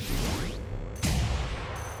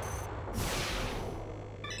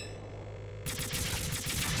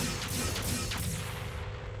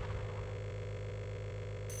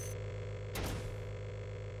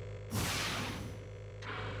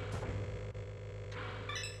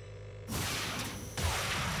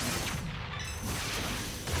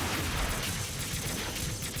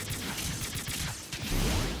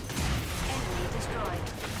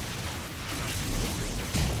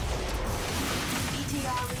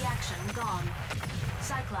 Gone.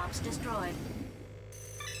 Cyclops destroyed.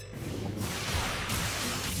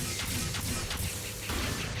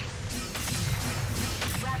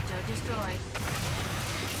 Raptor destroyed.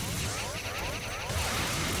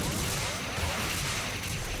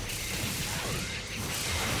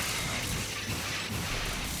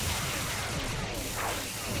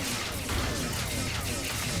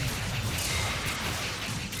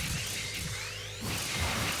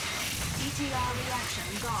 ETR reaction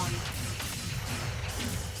gone.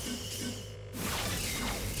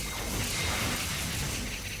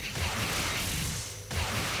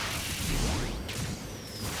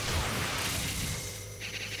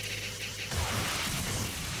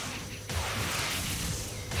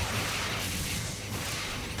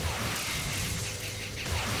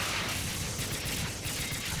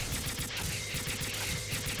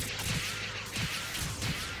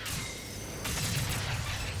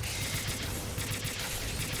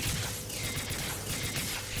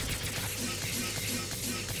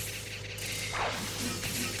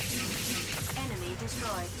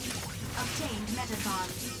 Destroyed. Obtained Metatron.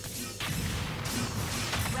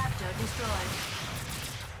 Raptor destroyed.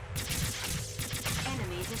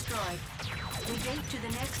 Enemy destroyed. The gate to the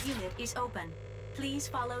next unit is open. Please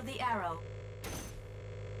follow the arrow.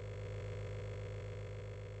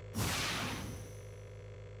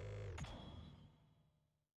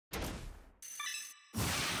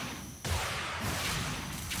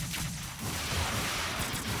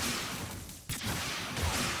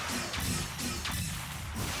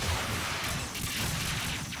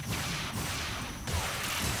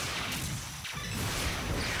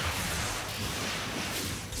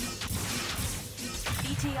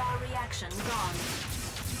 ETR reaction gone.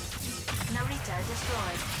 Narita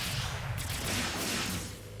destroyed.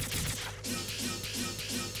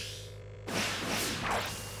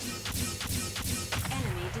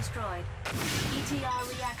 Enemy destroyed. ETR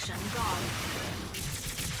reaction gone.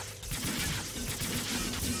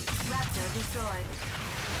 Raptor destroyed.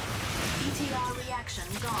 ETR reaction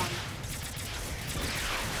gone.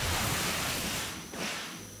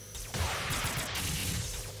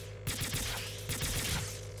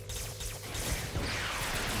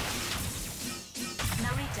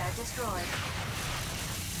 Destroyed.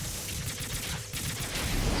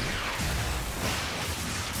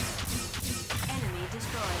 Enemy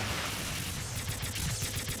destroyed.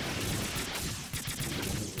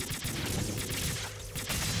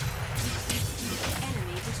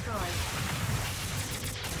 Enemy destroyed.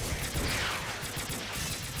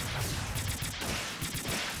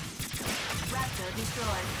 Raptor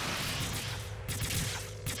destroyed.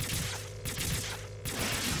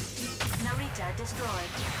 Narita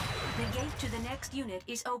destroyed. The gate to the next unit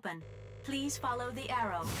is open. Please follow the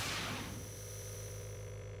arrow.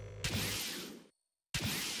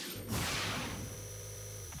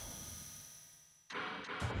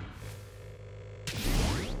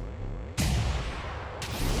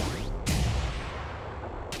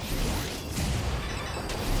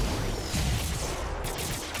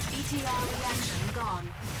 ETR reaction gone.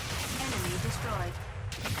 Enemy destroyed.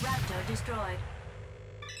 Raptor destroyed.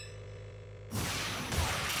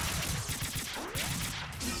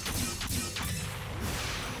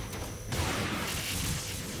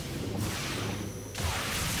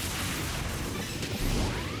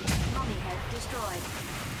 Destroyed.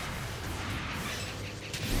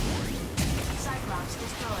 Cyclops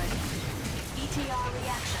destroyed. ETR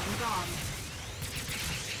reaction gone.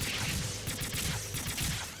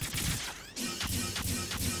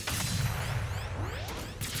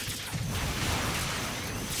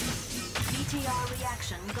 ETR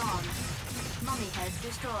reaction gone. Mummy head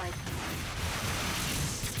destroyed.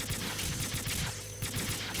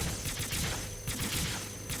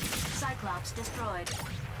 Cyclops destroyed.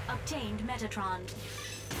 Obtained Metatron.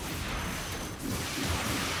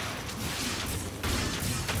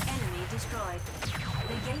 Enemy destroyed.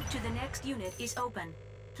 The gate to the next unit is open.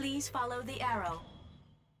 Please follow the arrow.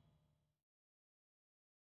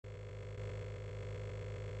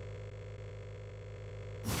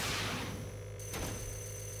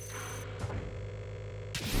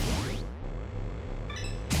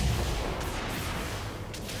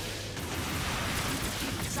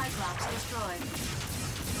 Cyclops destroyed.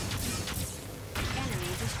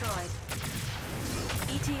 Enemy destroyed.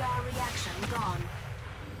 ETR reaction gone.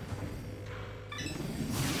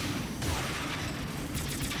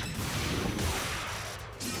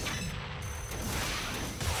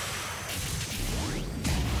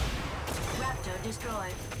 Raptor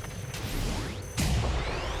destroyed.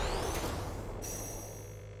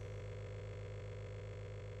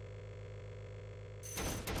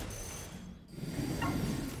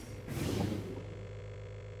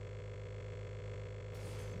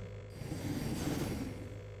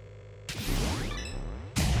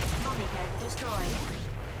 Destroyed.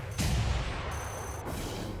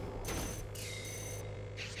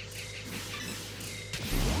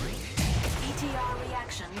 ETR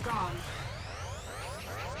reaction gone.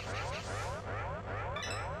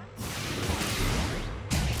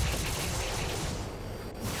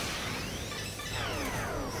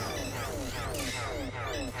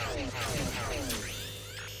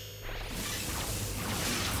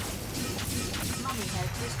 Mummy head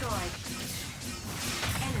destroyed.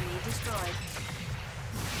 Enemy destroyed.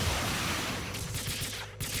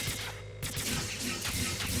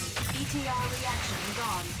 ETR reaction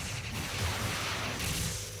gone.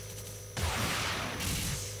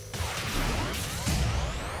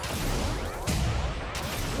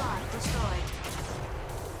 Blood destroyed.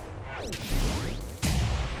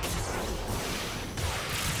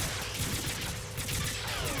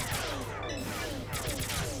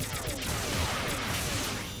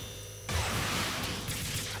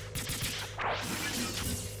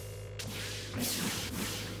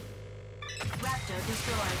 Raptor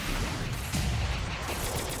destroyed.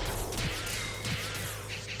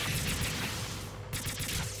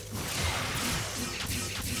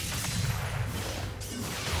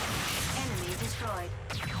 Enemy destroyed.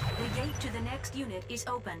 The gate to the next unit is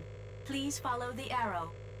open. Please follow the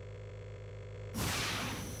arrow.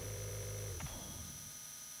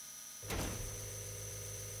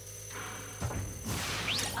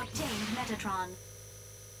 Obtained Metatron.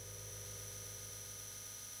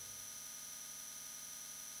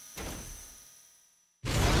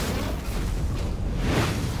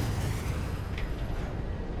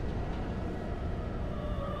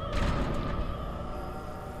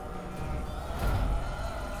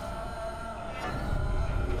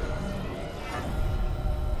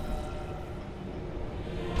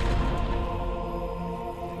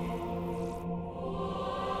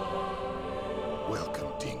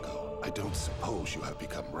 Welcome, Dingo. I don't suppose you have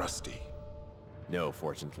become rusty. No,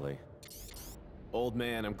 fortunately. Old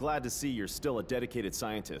man, I'm glad to see you're still a dedicated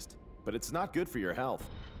scientist, but it's not good for your health.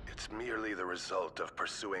 It's merely the result of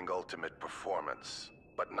pursuing ultimate performance.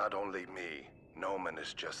 But not only me, Noman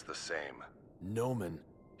is just the same. Noman?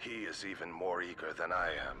 He is even more eager than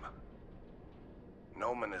I am.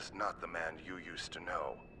 Noman is not the man you used to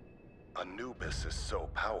know. Anubis is so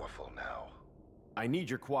powerful now. I need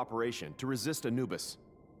your cooperation to resist Anubis.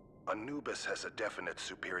 Anubis has a definite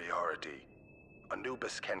superiority.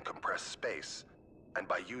 Anubis can compress space, and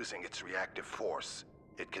by using its reactive force,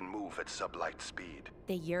 it can move at sublight speed.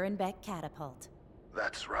 The Urenbeck catapult.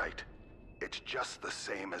 That's right. It's just the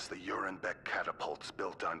same as the Urenbeck catapults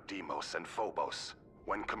built on Deimos and Phobos.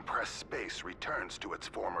 When compressed space returns to its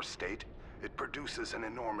former state, it produces an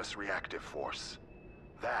enormous reactive force.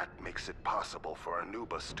 That makes it possible for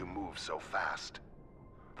Anubis to move so fast.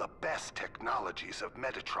 The best technologies of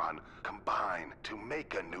Metatron combine to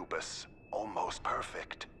make Anubis almost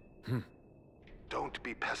perfect. Don't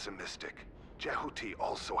be pessimistic. Jehuti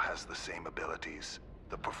also has the same abilities.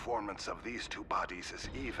 The performance of these two bodies is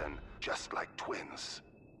even, just like twins.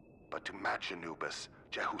 But to match Anubis,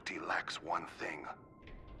 Jehuti lacks one thing.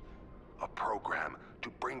 A program to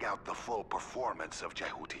bring out the full performance of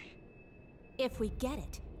Jehuti. If we get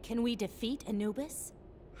it, can we defeat Anubis?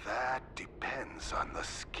 That depends on the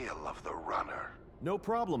skill of the runner. No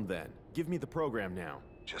problem then. Give me the program now.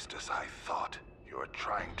 Just as I thought, you're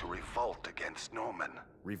trying to revolt against Noman.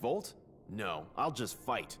 Revolt? No, I'll just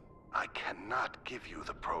fight. I cannot give you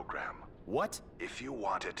the program. What? If you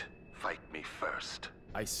want it, fight me first.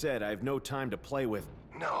 I said I have no time to play with...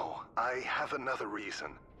 No, I have another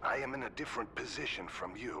reason. I am in a different position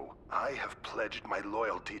from you. I have pledged my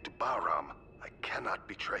loyalty to Bahram. I cannot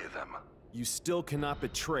betray them. You still cannot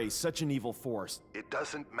betray such an evil force. It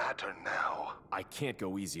doesn't matter now. I can't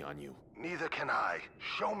go easy on you. Neither can I.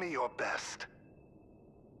 Show me your best.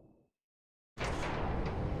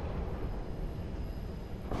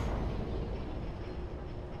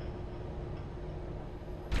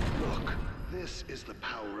 Look, this is the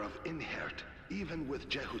power of Inhert. Even with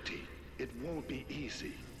Jehuti, it won't be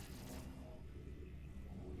easy.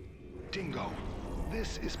 Dingo,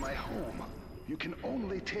 This is my home. You can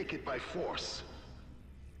only take it by force.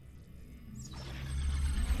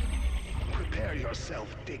 Prepare yourself,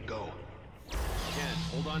 Dingo. Ken,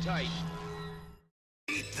 hold on tight.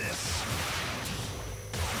 Eat this!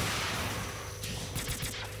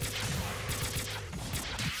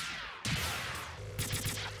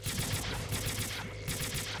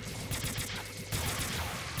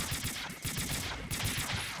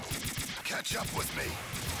 Catch up with me.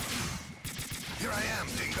 Here I am,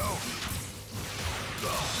 Dingo.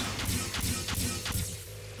 Ugh.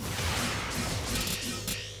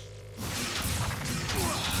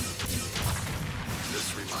 This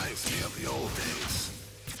reminds me of the old days.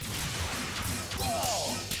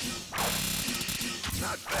 Whoa!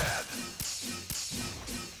 Not bad.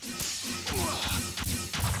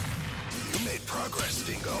 You made progress,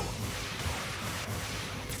 Dingo.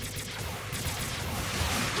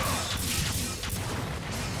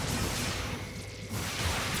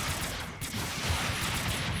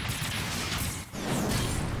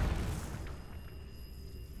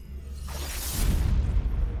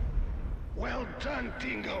 Well done,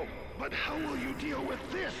 Dingo. But how will you deal with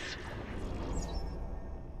this?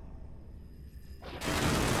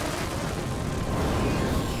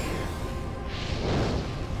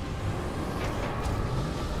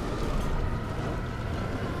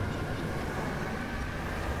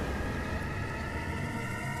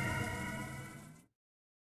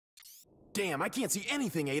 Damn, I can't see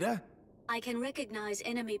anything, Ada! I can recognize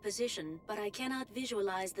enemy position, but I cannot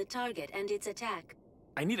visualize the target and its attack.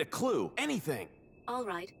 I need a clue, anything! All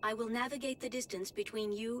right, I will navigate the distance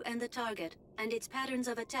between you and the target, and its patterns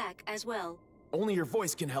of attack as well. Only your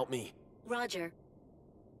voice can help me. Roger.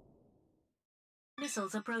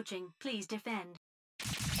 Missiles approaching, please defend.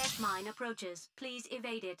 S-mine approaches, please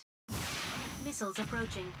evade it. Missiles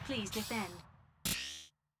approaching, please defend.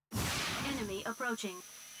 Enemy approaching.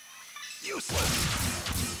 Useless!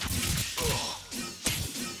 Ugh.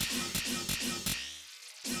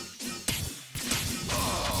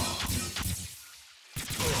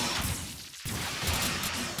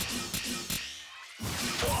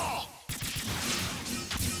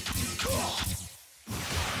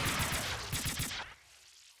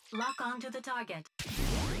 Lock on to the target.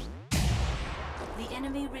 The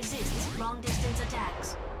enemy resists long-distance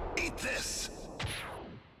attacks. Eat this!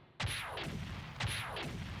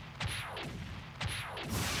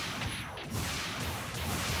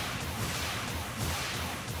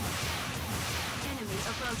 Enemy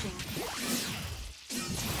approaching.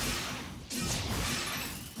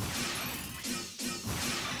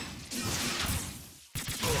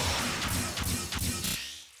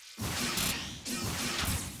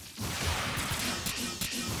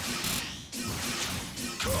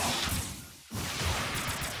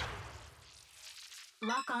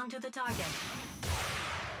 Lock on to the target.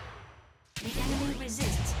 The enemy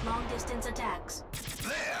resists long-distance attacks.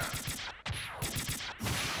 There!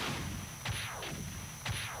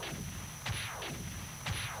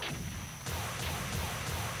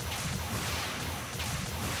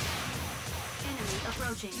 Enemy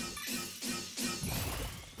approaching.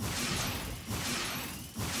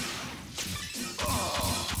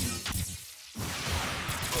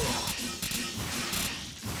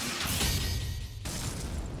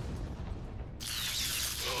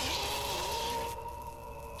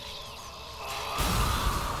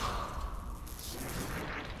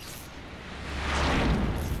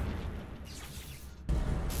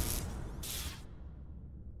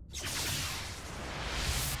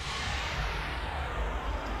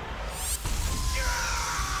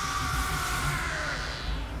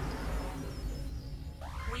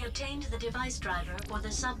 We obtained the device driver for the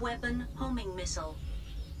sub-weapon homing missile.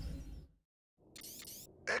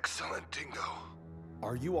 Excellent, Dingo.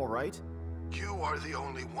 Are you alright? You are the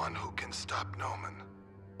only one who can stop Noman.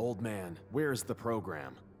 Old man, where's the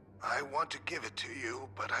program? I want to give it to you,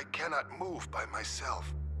 but I cannot move by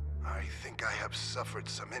myself. I think I have suffered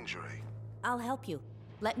some injury. I'll help you.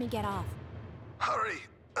 Let me get off. Hurry!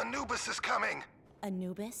 Anubis is coming!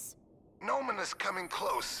 Anubis? Noman is coming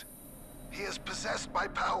close. He is possessed by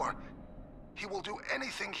power. He will do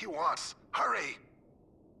anything he wants. Hurry!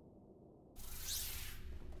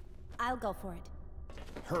 I'll go for it.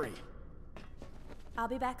 Hurry. I'll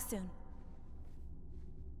be back soon.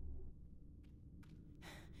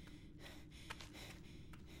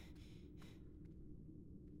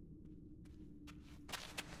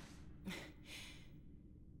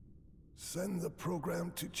 Send the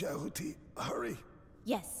program to Jahuti. Hurry!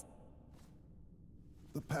 Yes.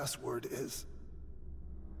 The password is...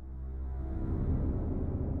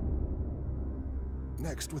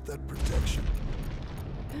 next with that protection.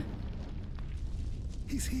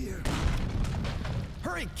 He's here.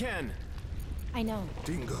 Hurry, Ken! I know.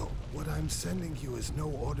 Dingo, what I'm sending you is no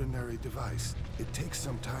ordinary device. It takes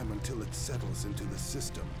some time until it settles into the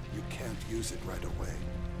system. You can't use it right away.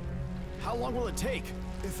 How long will it take?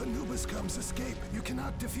 If Anubis comes, escape. You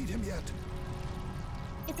cannot defeat him yet.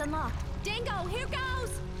 It's unlocked. Dingo, here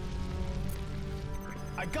goes!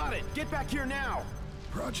 I got it! Get back here now!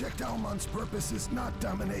 Project Almon's purpose is not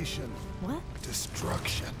domination. What?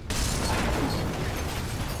 Destruction.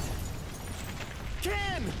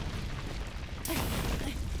 Ken!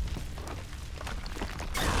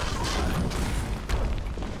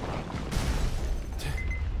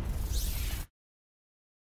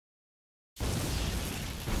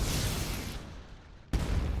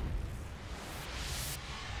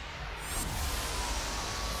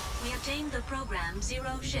 We obtained the program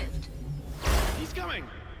Zero Shift. He's coming!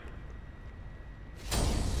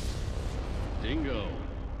 Dingo,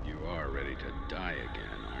 you are ready to die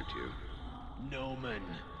again, aren't you? Noman.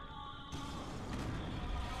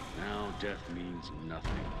 Now death means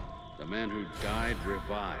nothing. The man who died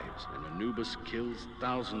revives, and Anubis kills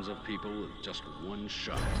thousands of people with just one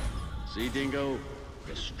shot. See, Dingo?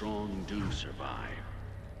 The strong do survive.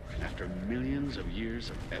 After millions of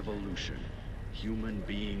years of evolution, human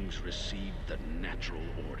beings received the natural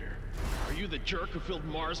order. Are you the jerk who filled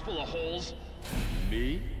Mars full of holes?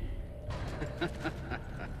 Me?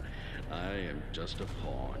 I am just a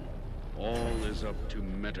pawn. All is up to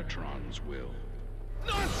Metatron's will.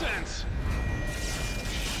 Nonsense!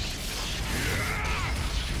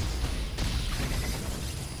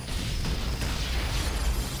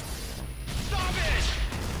 Stop it!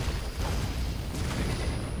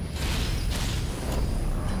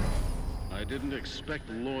 I didn't expect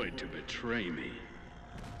Lloyd to betray me.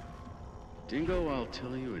 Dingo, I'll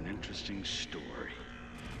tell you an interesting story.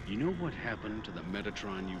 You know what happened to the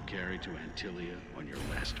Metatron you carried to Antilia on your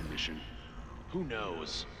last mission? Who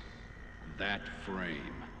knows? That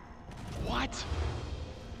frame. What?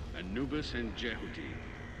 Anubis and Jehuti.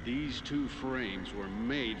 These two frames were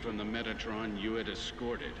made from the Metatron you had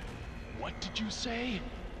escorted. What did you say?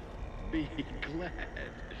 Be glad.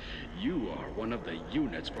 You are one of the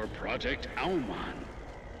units for Project Almon.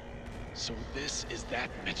 So this is that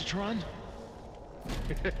Metatron?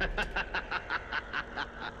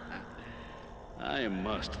 I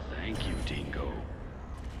must thank you, Dingo.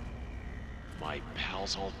 My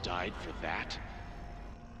pals all died for that?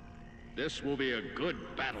 This will be a good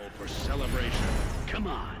battle for celebration. Come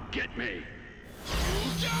on, get me.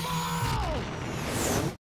 You devil!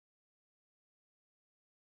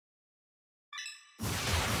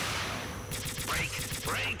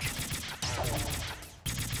 Break!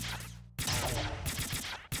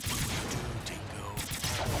 Dingo.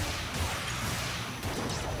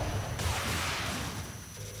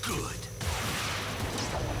 Good.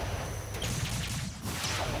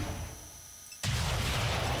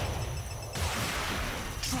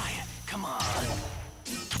 Try it. Come on.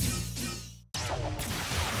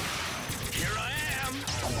 Here I am.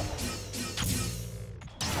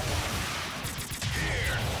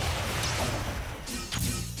 Here.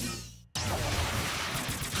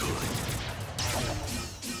 Good.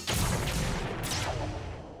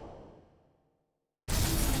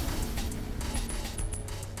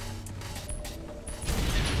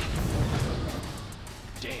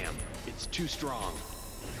 Damn, it's too strong.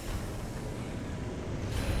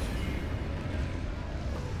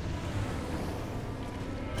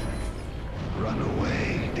 Run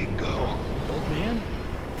away, Dingo. Old man?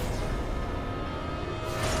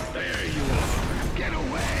 There you are. Get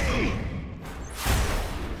away!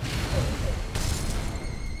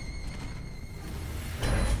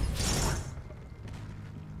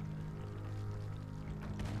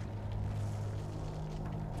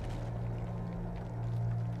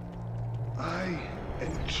 I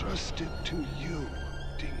entrust it to you,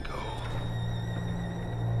 Dingo.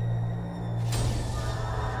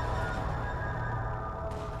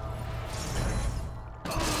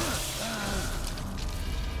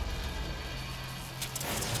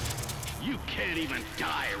 You can't even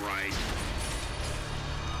die right.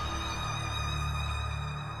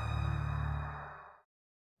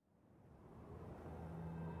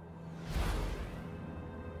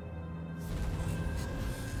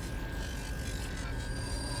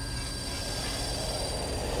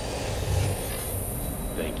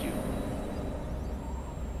 Thank you,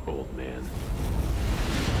 old man.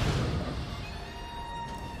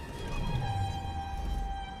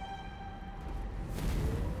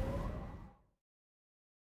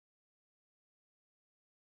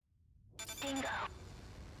 Dingo,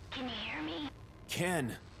 can you hear me?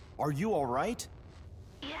 Ken, are you all right?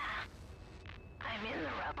 Yeah, I'm in the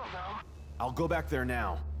though. I'll go back there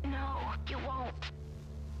now. No, you won't.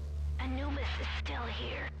 Anubis is still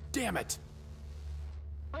here. Damn it!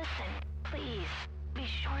 Listen, please. Be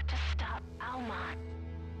sure to stop Almon.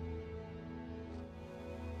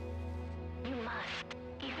 You must,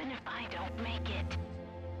 even if I don't make it.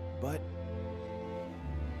 But...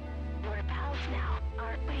 We're pals now,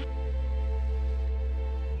 aren't we?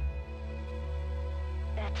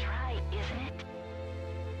 That's right, isn't it?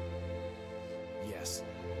 yes.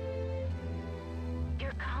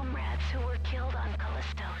 Your comrades who were killed on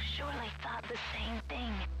Callisto surely thought the same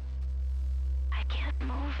thing. I can't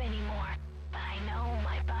move anymore, but I know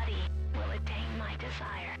my body will attain my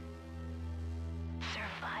desire.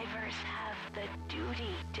 Survivors have the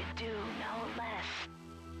duty to do no less.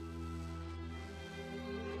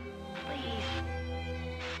 Please,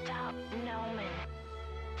 stop Noman.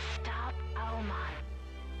 Stop Almon.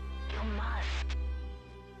 You must.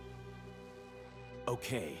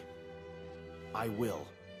 Okay. I will.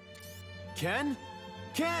 Ken?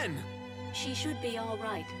 Ken! She should be all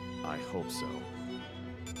right. I hope so.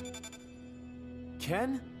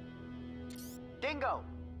 Ken? Dingo!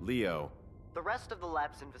 Leo. The rest of the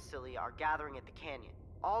labs in Vasilia are gathering at the canyon.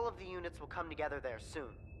 All of the units will come together there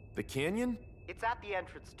soon. The canyon? It's at the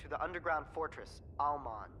entrance to the underground fortress,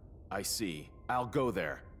 Almon. I see. I'll go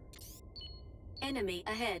there. Enemy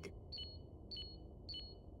ahead.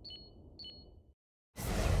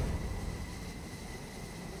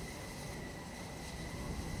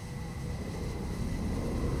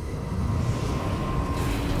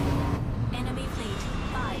 Enemy fleet,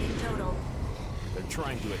 5 in total. They're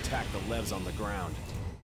trying to attack the Levs on the ground.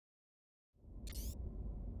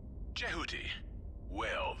 Jehuti.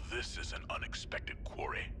 Well, this is an unexpected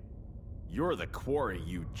quarry. You're the quarry,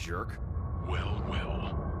 you jerk. Well,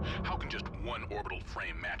 well. How can just one orbital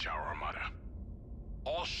frame match our armada?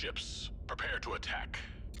 All ships, prepare to attack.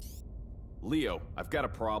 Leo, I've got a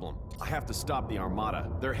problem. I have to stop the armada.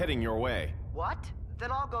 They're heading your way. What?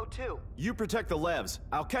 Then I'll go too. You protect the Levs.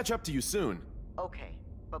 I'll catch up to you soon. Okay,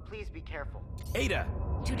 but please be careful. Ada!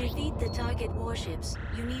 To defeat the target warships,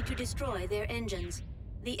 you need to destroy their engines.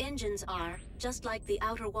 The engines are, just like the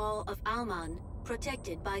outer wall of Alman,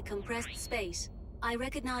 protected by compressed space. I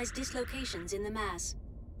recognize dislocations in the mass.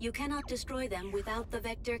 You cannot destroy them without the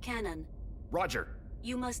vector cannon. Roger.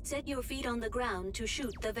 You must set your feet on the ground to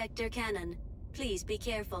shoot the vector cannon. Please be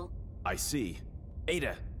careful. I see.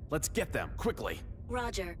 Ada, let's get them, quickly.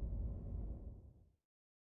 Roger.